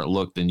different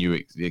look than you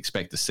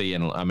expect to see,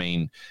 and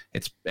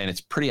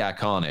it's pretty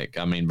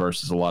iconic.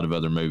 Versus a lot of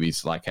other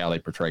movies, like how they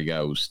portray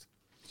ghosts.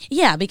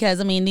 Yeah, because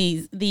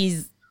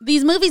these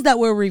movies that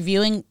we're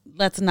reviewing,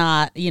 let's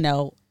not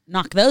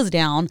knock those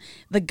down.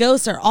 The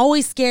ghosts are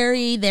always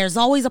scary. There's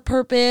always a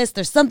purpose.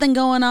 There's something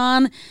going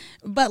on,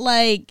 but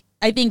like.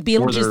 I think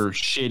Beetlejuice... Or they're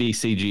shitty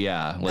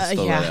CGI. Let's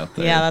throw that out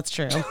there. Yeah, that's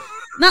true.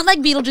 Not like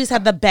Beetlejuice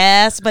had the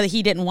best, but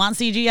he didn't want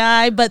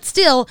CGI. But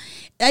still,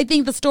 I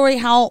think the story,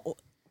 how...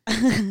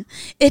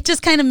 it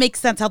just kind of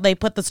makes sense how they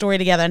put the story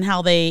together and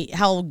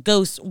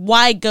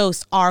why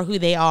ghosts are who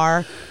they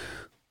are.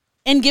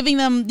 And giving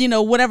them,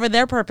 whatever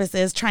their purpose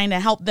is, trying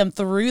to help them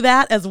through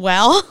that as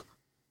well.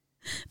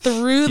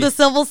 Through the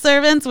civil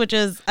servants, which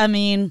is,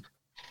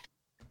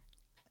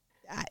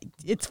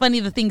 it's funny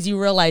the things you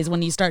realize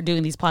when you start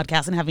doing these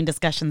podcasts and having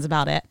discussions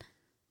about it.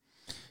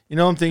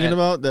 I'm thinking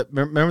about that.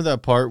 Remember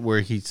that part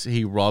where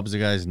he robs the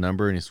guy's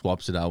number and he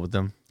swaps it out with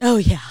them? Oh,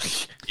 yeah.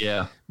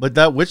 Yeah. But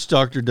that witch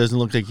doctor doesn't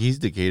look like he's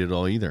decayed at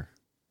all either.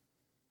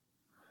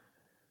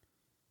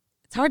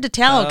 It's hard to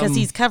tell because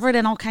he's covered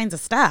in all kinds of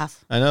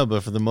stuff. I know,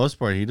 but for the most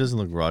part, he doesn't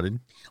look rotted.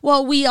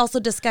 Well, we also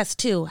discussed,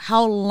 too,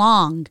 how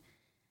long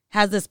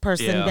has this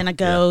person been a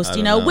ghost,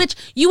 know, which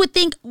you would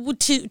think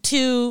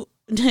to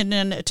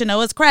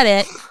Noah's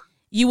credit,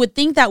 you would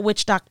think that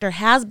witch doctor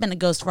has been a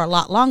ghost for a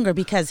lot longer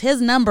because his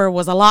number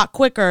was a lot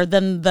quicker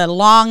than the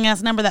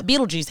long-ass number that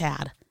Beetlejuice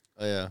had.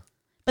 Oh, yeah.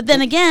 But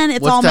then again,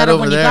 it's all matter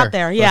when you got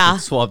there. Yeah.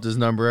 Swapped his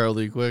number out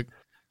really quick.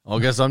 I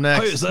guess I'm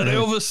next. Hey, is that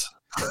Elvis?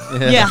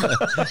 Yeah.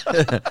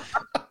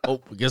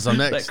 Oh, I guess I'm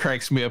next. That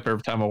cracks me up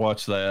every time I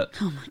watch that.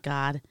 Oh, my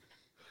God.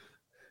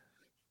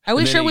 Are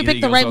we sure we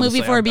picked the right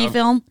movie for a B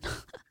film?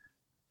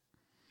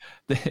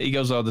 He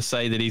goes on to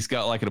say that he's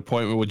got like an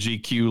appointment with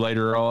GQ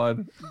later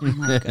on.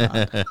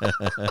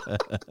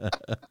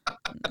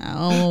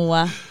 Oh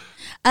my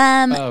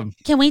God. No.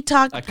 Can we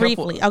talk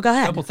briefly? Go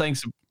ahead. A couple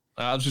things.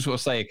 I was just going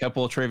to say a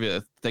couple of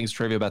trivia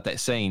about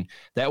that scene.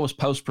 That was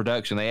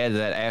post-production. They added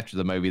that after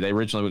the movie. They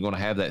originally were going to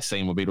have that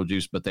scene with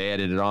Beetlejuice, but they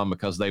added it on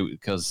because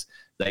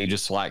they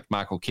just liked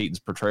Michael Keaton's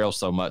portrayal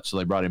so much, so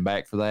they brought him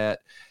back for that.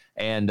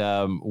 And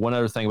one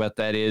other thing about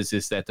that is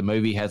that the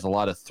movie has a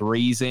lot of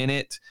threes in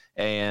it,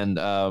 and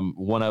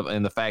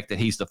the fact that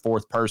he's the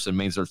fourth person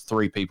means there's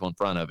three people in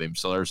front of him.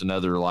 So there's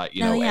another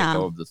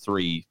echo of the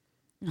three.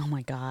 Oh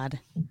my God.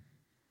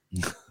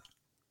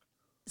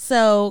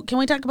 So can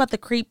we talk about the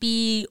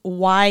creepy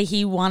why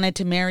he wanted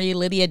to marry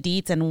Lydia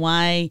Dietz and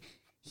why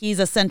he's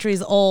a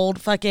centuries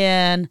old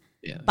fucking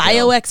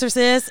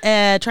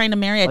bioexorcist trying to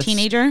marry a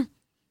teenager?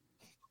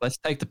 Let's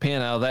take the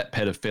pen out of that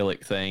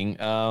pedophilic thing.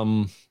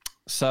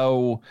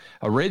 So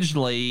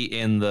originally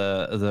in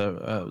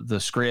the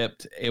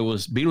script, it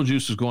was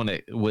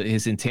Beetlejuice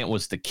his intent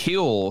was to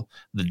kill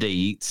the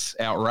Dietz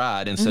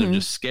outright instead of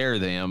just scare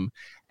them,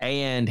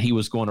 and he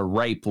was going to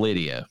rape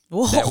Lydia.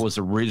 Whoa. That was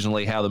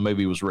originally how the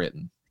movie was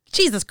written.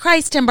 Jesus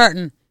Christ, Tim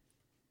Burton.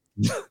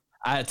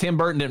 Tim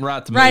Burton didn't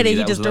write the movie. Right,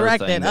 he just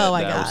directed. Oh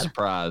my God, I was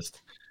surprised.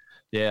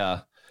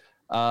 Yeah.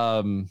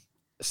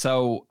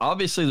 So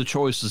obviously the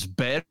choice was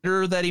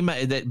better that he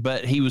made that,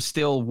 but he was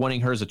still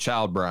wanting her as a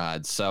child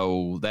bride.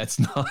 So that's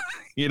not,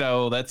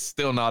 that's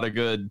still not a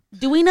good.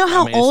 Do we know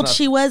how old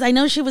she was? I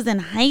know she was in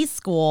high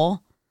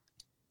school.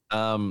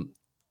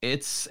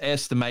 It's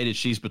estimated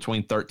she's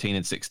between 13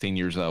 and 16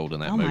 years old in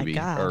that movie. My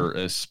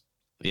God.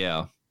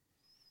 Yeah.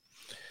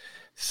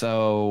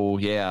 So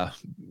yeah,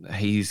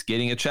 he's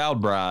getting a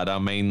child bride.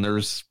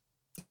 there's,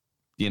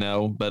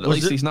 but at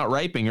least he's not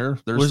raping her.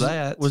 There's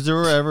that. Was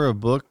there ever a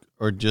book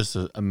or just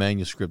a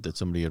manuscript that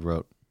somebody had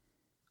wrote?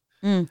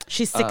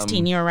 She's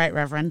 16. You're right,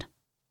 Reverend.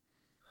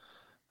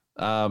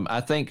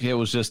 I think it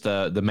was just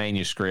the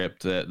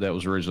manuscript that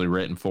was originally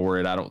written for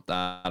it. I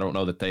don't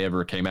know that they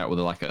ever came out with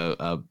like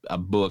a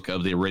book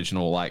of the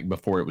original, like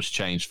before it was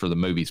changed for the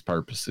movie's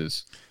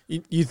purposes.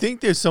 You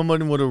think there's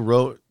someone would have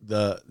wrote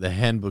the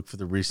handbook for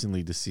the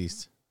recently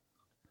deceased?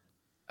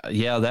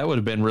 Yeah, that would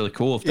have been really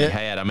cool if they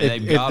had.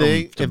 They've got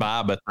them to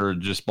buy, but they're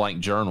just blank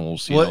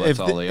journals. That's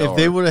all they are. If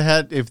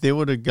they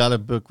would have got a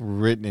book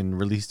written and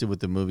released it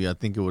with the movie, I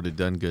think it would have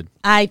done good.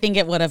 I think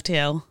it would have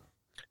too.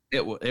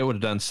 It would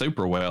have done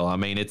super well.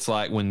 It's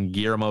like when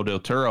Guillermo del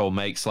Toro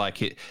makes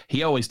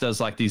he always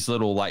does like these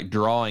little like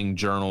drawing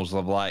journals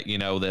of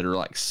that are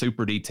like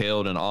super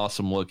detailed and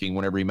awesome looking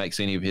whenever he makes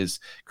any of his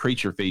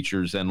creature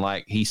features, and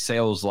like he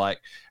sells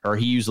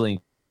he usually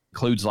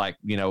includes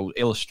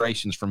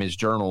illustrations from his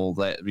journal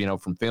that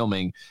from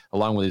filming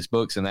along with his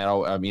books, and that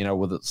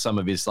with some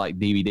of his like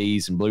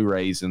DVDs and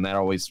Blu-rays, and that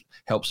always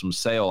helps him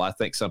sell. I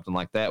think something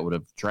like that would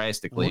have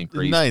drastically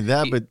increased.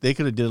 But they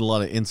could have did a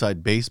lot of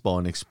inside baseball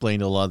and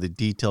explained a lot of the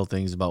detailed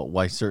things about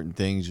why certain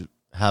things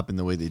happen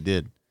the way they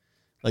did.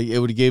 Like, it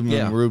would have given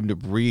them room to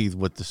breathe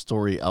with the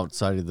story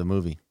outside of the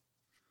movie.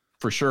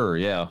 For sure,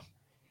 yeah.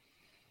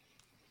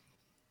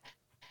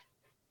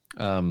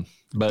 But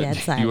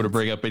you want to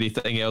bring up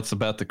anything else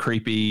about the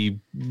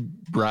creepy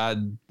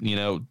bride,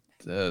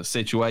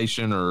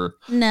 situation or?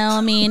 No,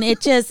 I mean,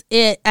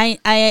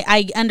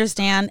 I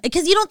understand,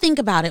 because you don't think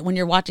about it when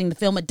you're watching the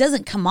film. It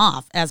doesn't come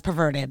off as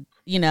perverted,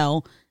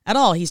 at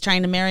all. He's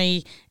trying to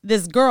marry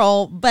this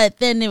girl, but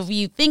then if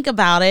you think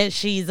about it,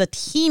 she's a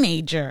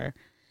teenager.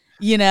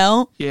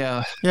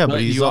 Yeah,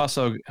 but he's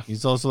also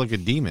like a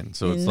demon,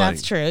 so it's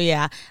that's true.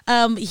 Yeah,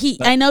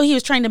 I know he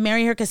was trying to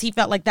marry her because he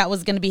felt like that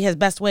was going to be his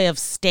best way of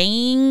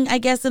staying, I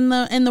guess, in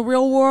the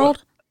real world.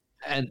 Well,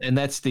 and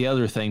that's the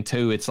other thing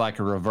too. It's like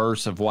a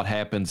reverse of what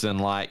happens in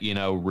the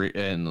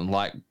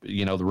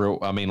real.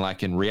 I mean,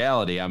 like in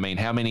reality. I mean,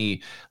 how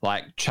many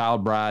like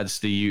child brides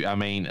do you? I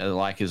mean,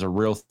 like is a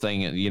real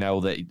thing.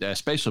 That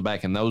especially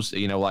back in those.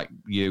 Like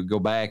you go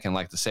back in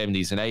like the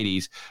 70s and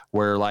 80s,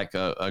 where like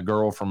a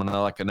girl from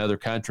another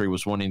country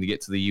was wanting to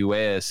get to the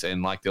U.S.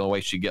 and like the only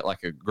way she'd get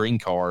like a green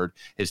card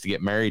is to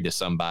get married to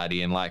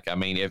somebody. And like, I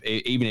mean,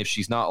 even if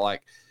she's not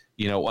like,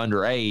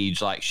 underage,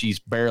 like she's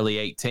barely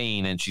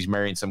 18 and she's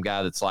marrying some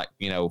guy that's like,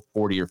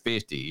 40 or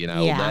 50,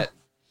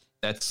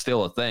 that's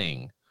still a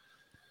thing.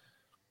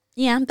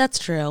 Yeah, that's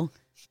true.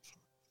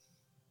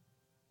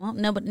 Well,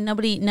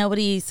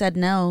 nobody said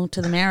no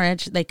to the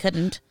marriage. They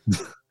couldn't.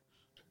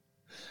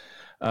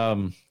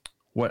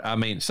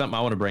 Something I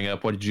want to bring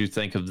up. What did you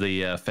think of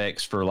the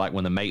effects for like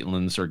when the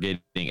Maitlands are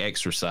getting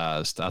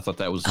exorcised? I thought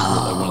that was really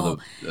one of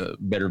the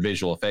better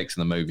visual effects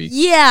in the movie.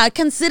 Yeah,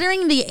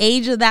 considering the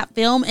age of that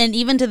film, and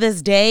even to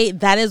this day,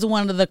 that is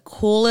one of the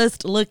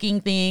coolest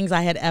looking things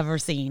I had ever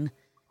seen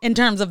in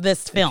terms of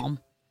this film.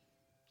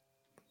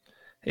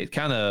 It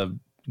kind of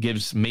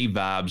gives me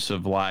vibes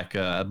of like,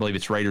 I believe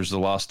it's Raiders of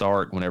the Lost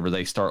Ark, whenever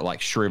they start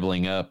like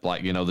shriveling up,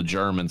 like, the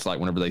Germans, like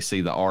whenever they see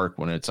the Ark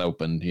when it's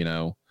opened,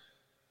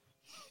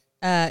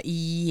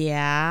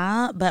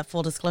 Yeah, but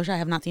full disclosure, I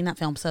have not seen that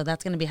film, so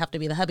that's going to have to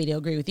be the hubby to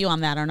agree with you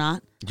on that or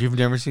not. You've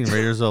never seen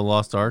Raiders of the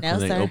Lost Ark? No,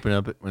 when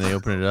they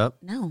open it up?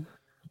 No.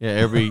 Yeah,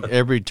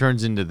 every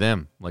turns into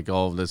them, like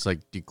all of this like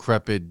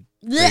decrepit,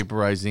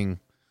 vaporizing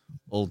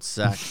old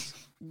sacks.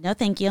 No,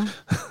 thank you.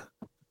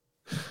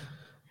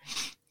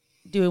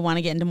 Do we want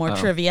to get into more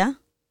trivia?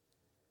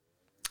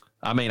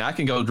 I mean, I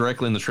can go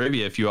directly in the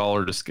trivia if you all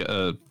are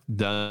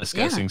done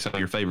discussing some of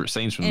your favorite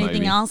scenes from the movie.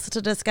 Anything else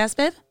to discuss,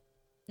 babe?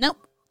 Nope.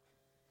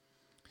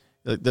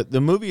 The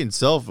movie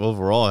itself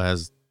overall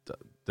has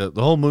the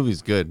whole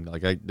movie's good.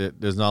 Like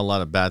there's not a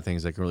lot of bad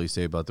things I can really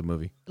say about the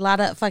movie. A lot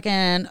of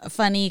fucking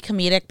funny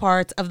comedic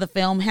parts of the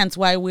film, hence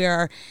why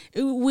we're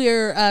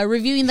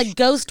reviewing The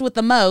Ghost with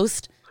the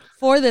Most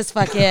for this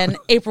fucking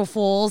April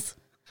Fool's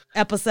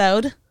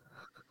episode.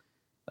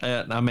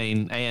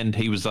 And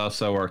he was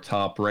also our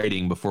top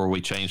rating before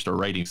we changed our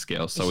rating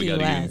scale, so we got to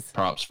give him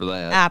props for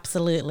that.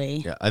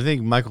 Absolutely. Yeah, I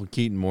think Michael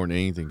Keaton more than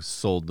anything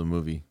sold the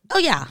movie. Oh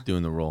yeah,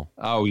 doing the role.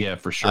 Oh yeah,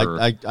 for sure.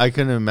 I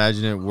couldn't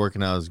imagine it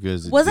working out as good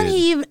as it Wasn't did.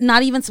 he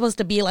not even supposed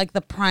to be like the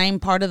prime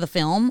part of the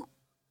film?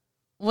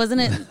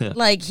 Wasn't it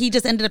like he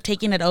just ended up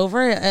taking it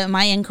over? Am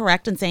I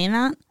incorrect in saying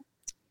that?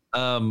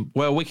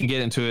 Well, we can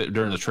get into it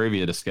during the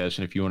trivia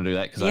discussion if you want to do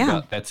that,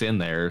 because that's in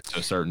there to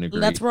a certain degree.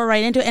 Let's roll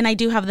right into it, and I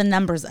do have the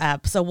numbers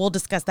up, so we'll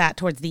discuss that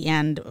towards the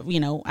end.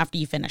 After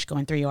you finish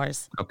going through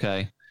yours.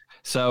 Okay.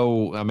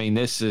 So,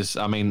 there's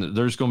going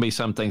to be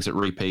some things that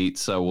repeat,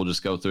 so we'll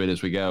just go through it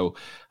as we go.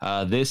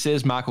 This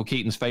is Michael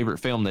Keaton's favorite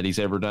film that he's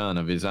ever done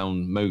of his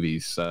own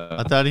movies.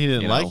 I thought he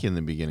didn't like it in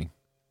the beginning.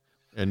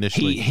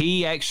 Initially,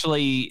 he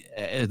actually,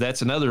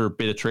 that's another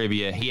bit of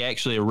trivia. He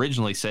actually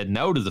originally said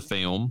no to the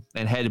film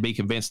and had to be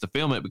convinced to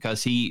film it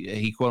because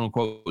he quote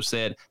unquote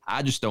said,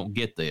 "I just don't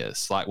get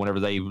this." Like whenever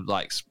they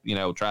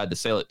tried to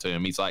sell it to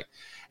him, he's like,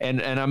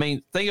 and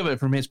think of it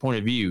from his point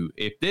of view.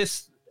 If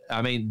this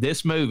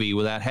movie,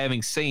 without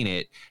having seen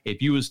it,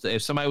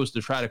 if somebody was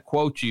to try to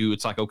quote you,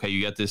 it's like, okay,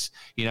 you got this,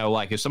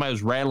 like if somebody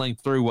was rattling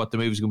through what the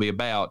movie's going to be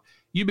about,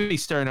 you'd be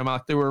staring at them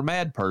like they were a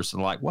mad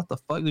person. Like, what the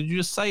fuck did you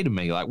just say to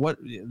me? Like, what?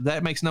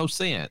 That makes no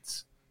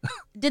sense.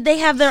 Did they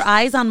have their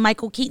eyes on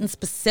Michael Keaton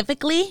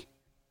specifically?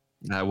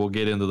 We'll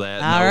get into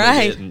that. All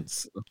right.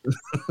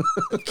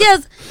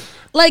 Because,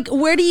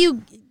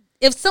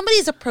 if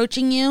somebody's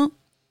approaching you,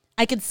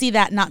 I could see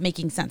that not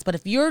making sense. But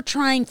if you're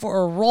trying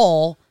for a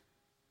role,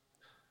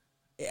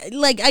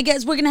 I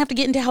guess we're going to have to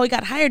get into how he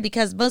got hired,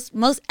 because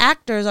most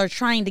actors are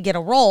trying to get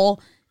a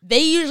role. They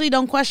usually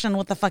don't question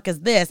what the fuck is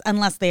this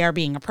unless they are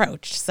being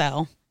approached.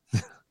 So,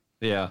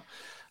 yeah.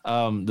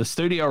 The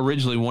studio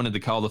originally wanted to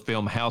call the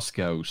film House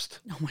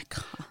Ghost. Oh my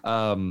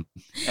God.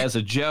 As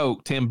a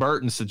joke, Tim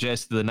Burton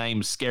suggested the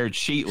name Scared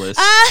Sheetless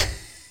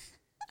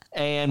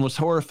and was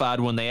horrified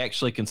when they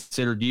actually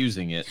considered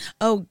using it.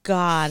 Oh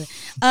God.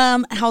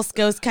 House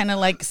Ghost kind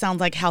of sounds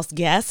like House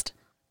Guest,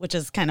 which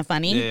is kind of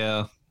funny.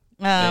 Yeah.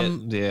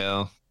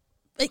 Yeah.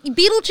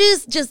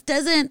 Beetlejuice just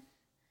doesn't.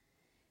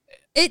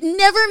 It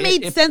never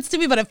made sense to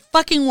me, but it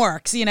fucking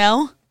works,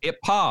 it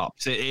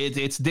pops.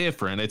 It's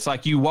different. It's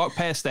like you walk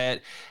past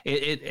that.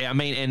 I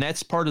mean, and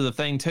that's part of the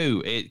thing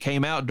too. It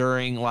came out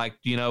during like,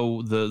 you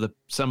know, the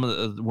some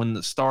of the when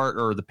the start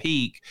or the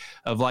peak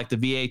of like the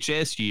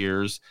VHS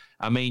years.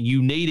 I mean,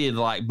 you needed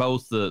like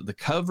both the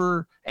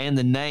cover and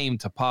the name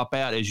to pop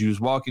out as you was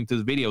walking through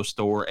the video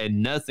store,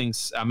 and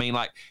nothing's. I mean,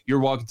 like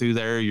you're walking through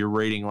there, you're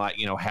reading like,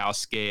 you know,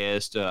 house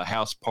guest,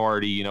 house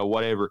party, you know,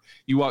 whatever.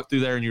 You walk through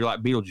there and you're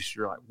like Beetlejuice.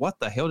 You're like, what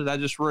the hell did I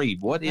just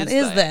read? What is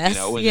that? this?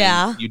 You know, and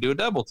yeah. you do a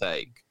double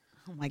take.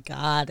 Oh my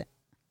God.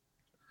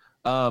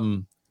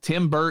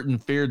 Tim Burton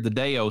feared the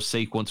Deo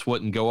sequence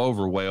wouldn't go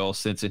over well,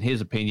 since in his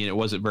opinion it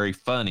wasn't very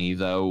funny,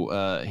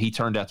 though he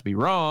turned out to be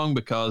wrong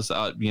because,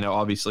 you know,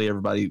 obviously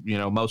everybody, you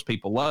know, most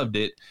people loved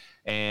it,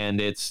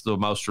 and it's the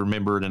most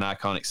remembered and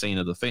iconic scene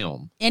of the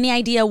film. Any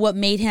idea what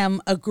made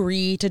him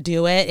agree to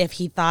do it if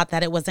he thought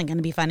that it wasn't going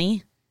to be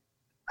funny?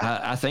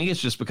 I think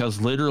it's just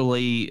because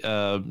literally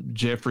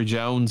Jeffrey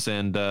Jones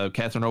and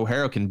Catherine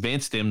O'Hara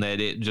convinced him that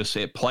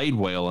it played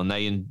well,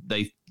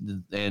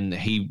 and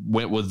he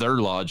went with their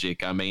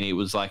logic. I mean, it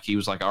was like he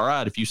was like, all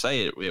right, if you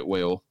say it, it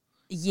will.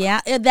 Yeah,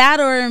 that,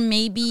 or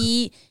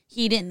maybe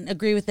he didn't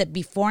agree with it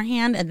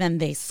beforehand and then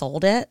they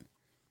sold it.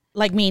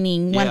 Like,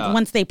 meaning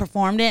once they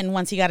performed it and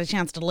once he got a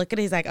chance to look at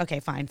it, he's like,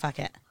 okay, fine, fuck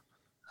it.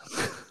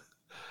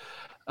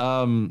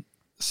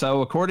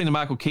 So, according to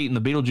Michael Keaton, the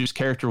Beetlejuice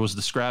character was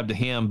described to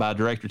him by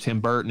director Tim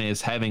Burton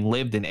as having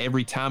lived in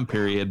every time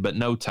period but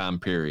no time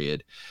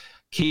period.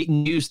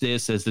 Keaton used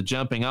this as the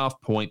jumping off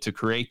point to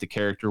create the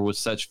character with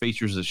such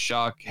features as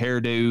shock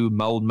hairdo,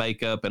 mold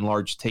makeup, and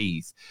large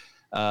teeth.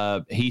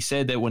 He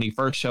said that when he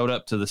first showed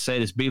up to the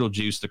set as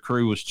Beetlejuice, the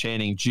crew was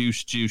chanting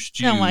 "Juice, juice,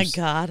 juice." Oh my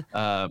God.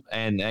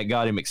 And that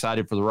got him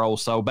excited for the role.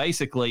 So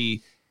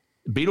basically,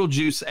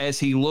 Beetlejuice as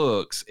he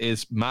looks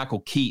is Michael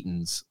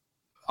Keaton's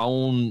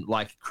own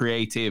like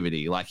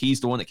creativity. Like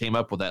he's the one that came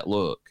up with that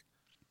look.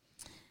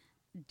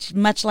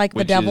 Much like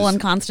the devil in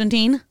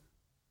Constantine.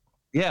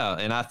 Yeah,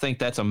 and I think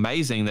that's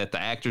amazing that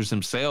the actors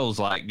themselves,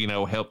 like, you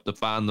know, help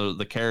define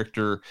the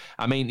character.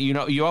 I mean, you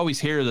know, you always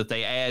hear that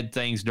they add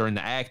things during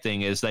the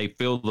acting as they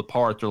fill the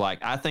part. They're like,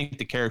 I think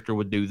the character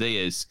would do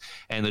this,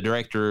 and the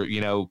director, you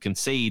know,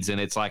 concedes,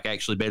 and it's like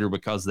actually better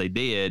because they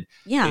did.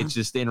 Yeah. It's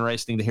just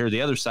interesting to hear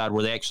the other side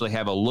where they actually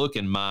have a look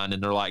in mind,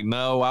 and they're like,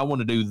 no, I want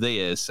to do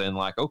this, and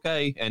like,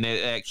 okay, and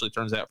it actually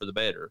turns out for the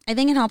better. I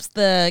think it helps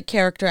the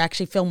character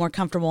actually feel more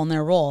comfortable in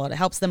their role. It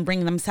helps them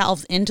bring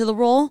themselves into the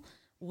role,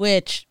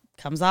 which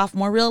comes off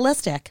more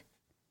realistic.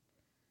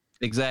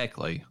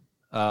 Exactly.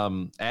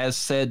 As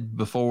said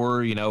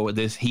before, you know,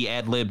 he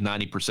ad-libbed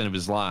 90% of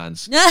his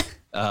lines.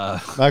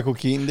 Michael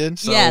Keaton did?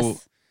 So,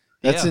 yes.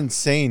 That's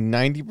insane.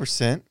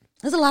 90%.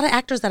 There's a lot of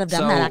actors that have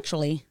done that,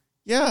 actually.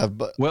 Yeah,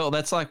 but well,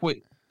 that's like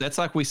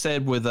we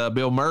said with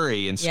Bill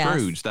Murray and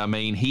Scrooge. Yes. I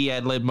mean, he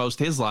ad-libbed most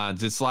of his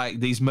lines. It's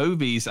like these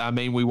movies, I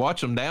mean, we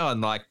watch them now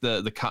and like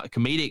the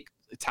comedic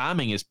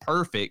timing is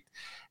perfect,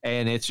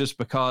 and it's just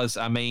because,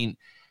 I mean,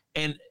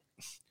 and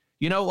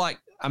you know, like,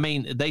 I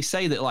mean, they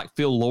say that like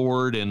Phil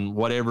Lord and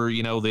whatever,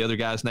 you know, the other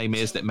guy's name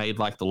is that made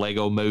like the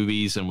Lego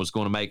movies and was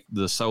going to make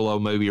the Solo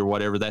movie or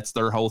whatever. That's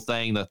their whole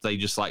thing, that they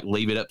just like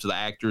leave it up to the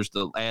actors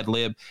to ad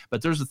lib.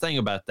 But there's the thing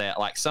about that.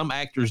 Like some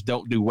actors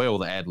don't do well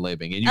with ad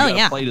libbing, and you got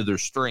to play to their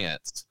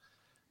strengths.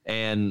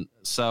 And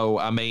so,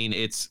 I mean,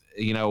 it's,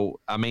 you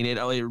know, I mean, it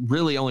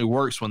really only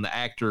works when the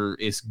actor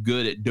is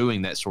good at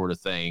doing that sort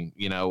of thing.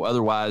 You know,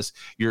 otherwise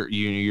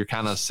you're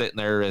kind of sitting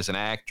there as an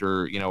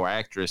actor, you know, or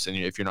actress, and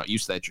if you're not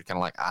used to that, you're kind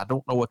of like, I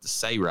don't know what to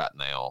say right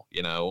now,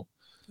 you know?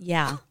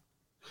 Yeah.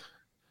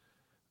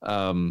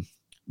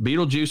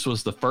 Beetlejuice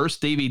was the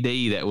first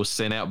DVD that was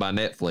sent out by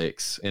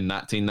Netflix in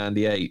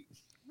 1998.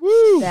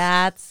 Woo!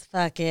 That's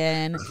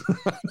fucking.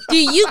 Do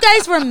you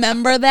guys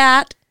remember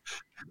that?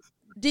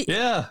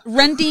 Yeah.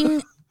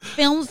 Renting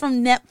films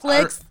from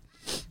Netflix.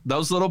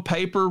 Those little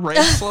paper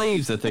red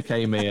sleeves that they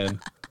came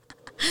in.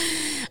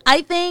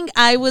 I think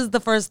I was the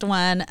first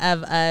one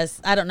of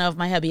us. I don't know if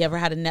my hubby ever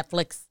had a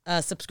Netflix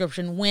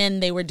subscription when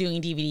they were doing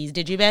DVDs.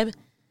 Did you, babe?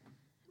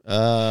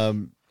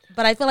 But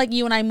I feel like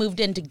you and I moved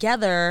in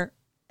together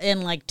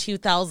in like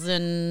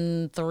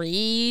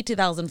 2003,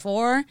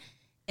 2004.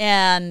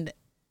 And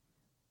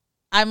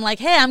I'm like,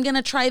 hey, I'm going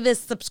to try this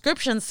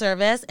subscription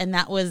service. And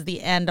that was the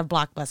end of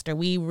Blockbuster.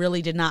 We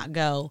really did not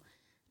go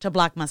to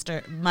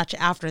Blockbuster much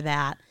after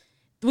that.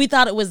 We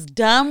thought it was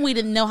dumb. We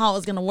didn't know how it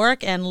was going to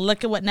work. And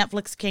look at what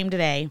Netflix came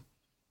today.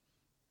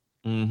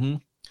 Mm-hmm.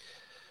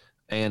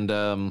 And,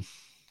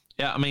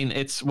 yeah, I mean,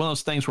 it's one of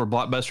those things where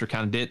Blockbuster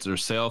kind of did it to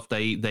themselves.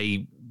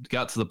 They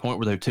got to the point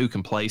where they're too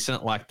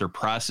complacent. Like their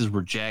prices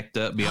were jacked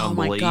up beyond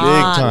belief.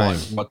 God. Big time.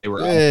 What they were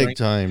Big offering.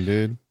 Time,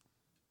 dude.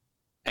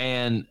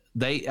 And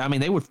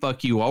they would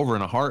fuck you over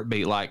in a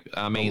heartbeat. Like,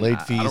 I mean, I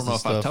don't know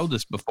if I've told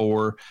this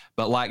before,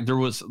 but like there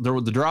was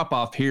the drop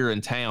off here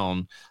in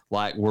town,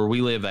 like where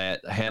we live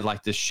at, had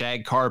like this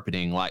shag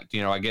carpeting, like,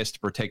 you know, I guess to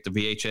protect the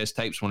VHS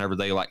tapes whenever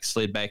they like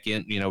slid back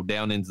in, you know,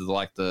 down into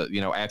the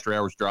you know, after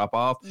hours drop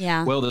off.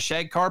 Yeah. Well, the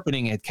shag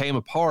carpeting had came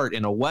apart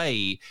in a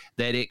way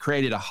that it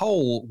created a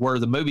hole where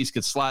the movies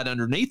could slide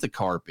underneath the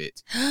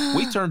carpet.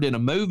 We turned in a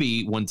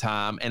movie one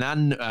time, and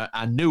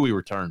I knew we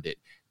returned it.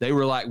 They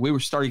were like, we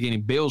started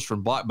getting bills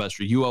from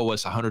Blockbuster. You owe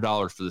us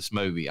 $100 for this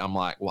movie. I'm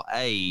like, well,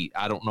 A,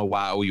 I don't know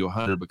why I owe you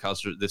 $100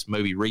 because this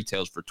movie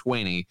retails for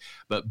 $20.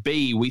 But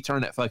B, we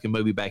turned that fucking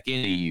movie back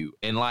into you.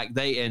 And like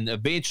and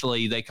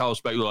eventually they call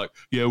us back. They're like,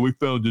 yeah, we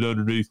found it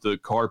underneath the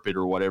carpet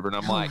or whatever. And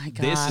I'm like,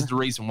 this is the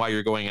reason why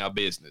you're going out of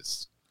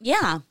business.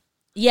 Yeah.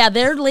 Yeah,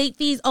 their late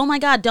fees. Oh my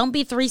God, don't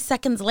be 3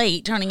 seconds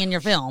late turning in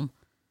your film.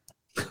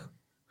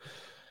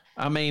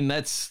 I mean,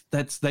 that's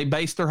they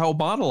based their whole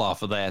model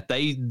off of that.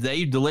 They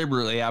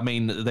deliberately, I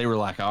mean, they were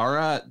like, all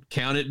right,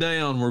 count it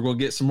down. We're going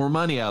to get some more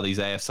money out of these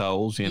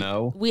assholes, you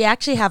know? We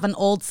actually have an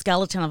old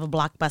skeleton of a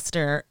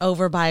Blockbuster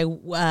over by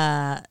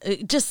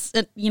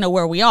you know,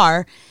 where we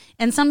are.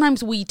 And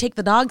sometimes we take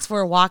the dogs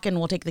for a walk and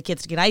we'll take the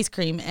kids to get ice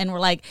cream. And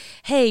we're like,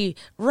 hey,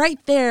 right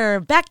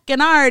there, back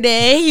in our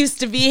day, used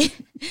to be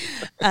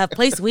a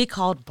place we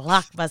called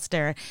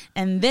Blockbuster.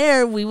 And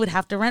there we would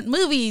have to rent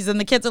movies. And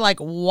the kids are like,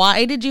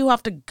 why did you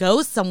have to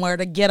go somewhere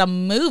to get a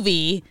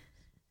movie?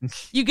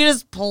 You could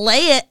just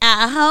play it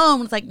at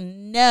home. It's like,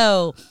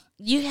 no.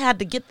 You had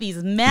to get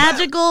these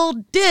magical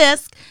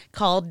discs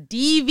called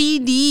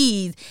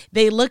DVDs.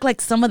 They look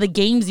like some of the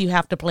games you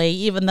have to play,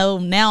 even though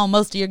now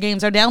most of your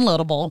games are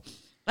downloadable.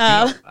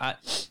 I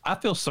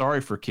feel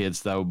sorry for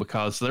kids though,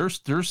 because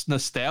there's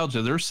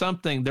nostalgia. There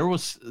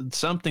was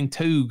something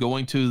too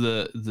going to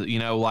the you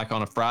know, like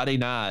on a Friday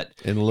night,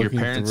 and your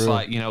parents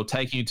like, you know,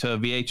 taking you to a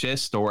VHS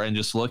store and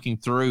just looking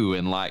through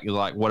and like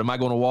what am I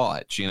going to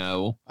watch? You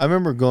know, I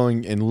remember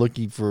going and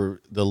looking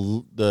for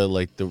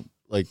the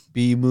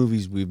B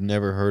movies we've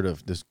never heard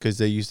of, this because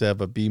they used to have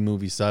a B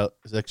movie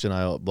section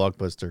aisle at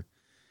Blockbuster,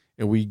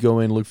 and we go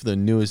in and look for the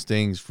newest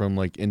things from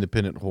like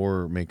independent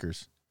horror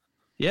makers.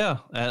 Yeah,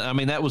 I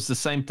mean that was the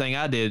same thing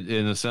I did.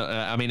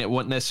 I mean, it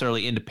wasn't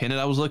necessarily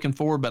independent I was looking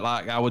for, but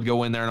like I would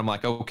go in there and I'm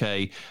like,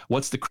 okay,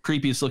 what's the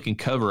creepiest looking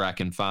cover I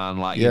can find?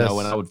 Like, you know,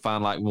 and I would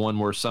find like one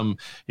where some,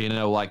 you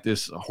know, like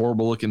this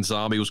horrible looking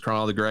zombie was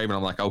crawling out of the grave, and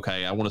I'm like,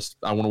 okay, I want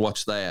to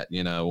watch that,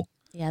 you know.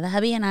 Yeah, the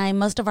hubby and I,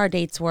 most of our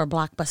dates were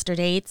Blockbuster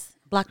dates.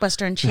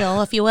 Blockbuster and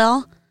chill, if you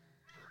will.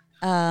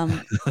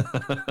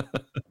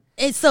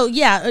 So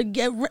yeah,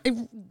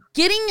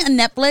 getting a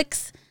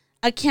Netflix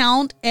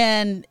account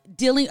and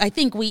dealing. I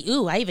think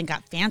I even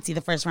got fancy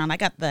the first round. I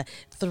got the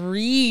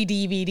 3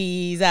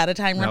 DVDs at a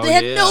time. They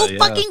had no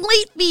fucking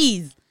late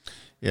fees.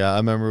 Yeah, I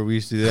remember we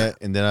used to do that,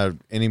 and then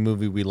any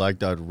movie we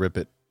liked, I'd rip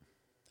it.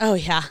 Oh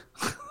yeah.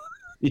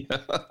 Yeah.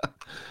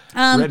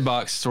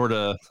 Redbox sort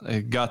of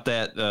got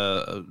that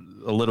a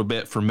little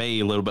bit for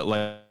me. A little bit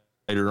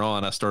later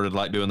on, I started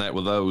like doing that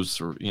with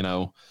those, or you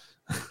know.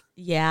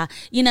 Yeah.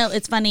 You know,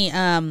 it's funny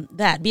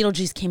that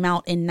Beetlejuice came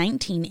out in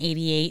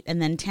 1988,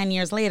 and then 10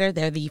 years later,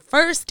 they're the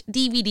first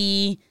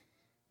DVD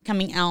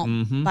coming out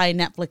by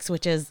Netflix,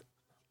 which is,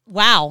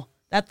 wow.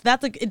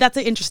 That's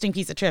an interesting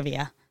piece of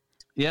trivia.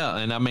 Yeah,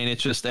 and I mean,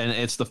 it's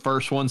the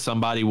first one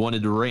somebody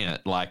wanted to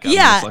rent. Like, I'm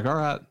just like, all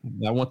right,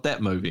 I want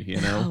that movie,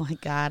 you know? Oh, my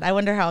God. I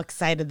wonder how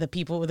excited the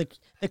people,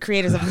 the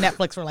creators of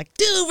Netflix were like,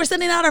 dude, we're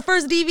sending out our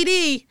first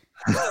DVD.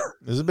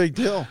 It was a big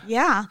deal.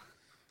 Yeah.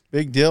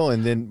 Big deal.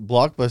 And then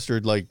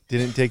Blockbuster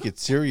didn't take it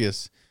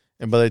serious.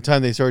 And by the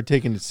time they started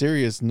taking it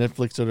serious,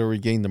 Netflix had already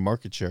gained the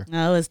market share.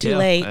 Oh, it was too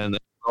late. And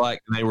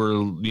they were,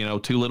 you know,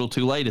 too little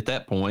too late at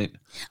that point.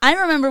 I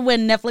remember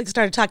when Netflix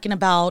started talking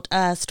about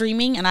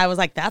streaming, and I was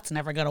like, that's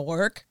never going to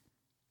work.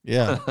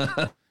 Yeah.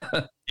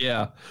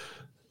 Yeah.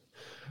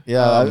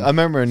 Yeah. I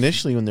remember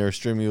initially when they were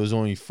streaming, it was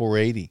only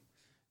 480.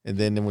 And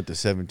then they went to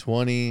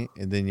 720,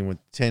 and then you went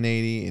to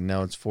 1080, and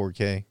now it's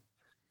 4K.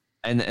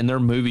 And their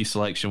movie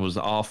selection was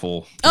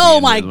awful. Oh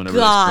my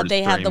God,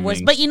 they had the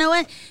worst. But you know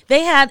what?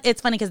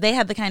 It's funny because they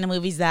had the kind of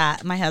movies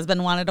that my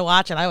husband wanted to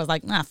watch, and I was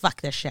like, nah,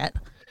 fuck this shit.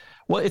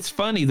 Well, it's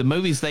funny. The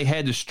movies they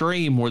had to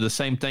stream were the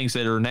same things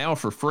that are now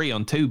for free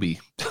on Tubi.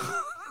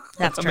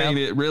 That's true. I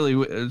mean,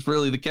 it's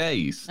really the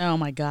case. Oh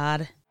my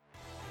God.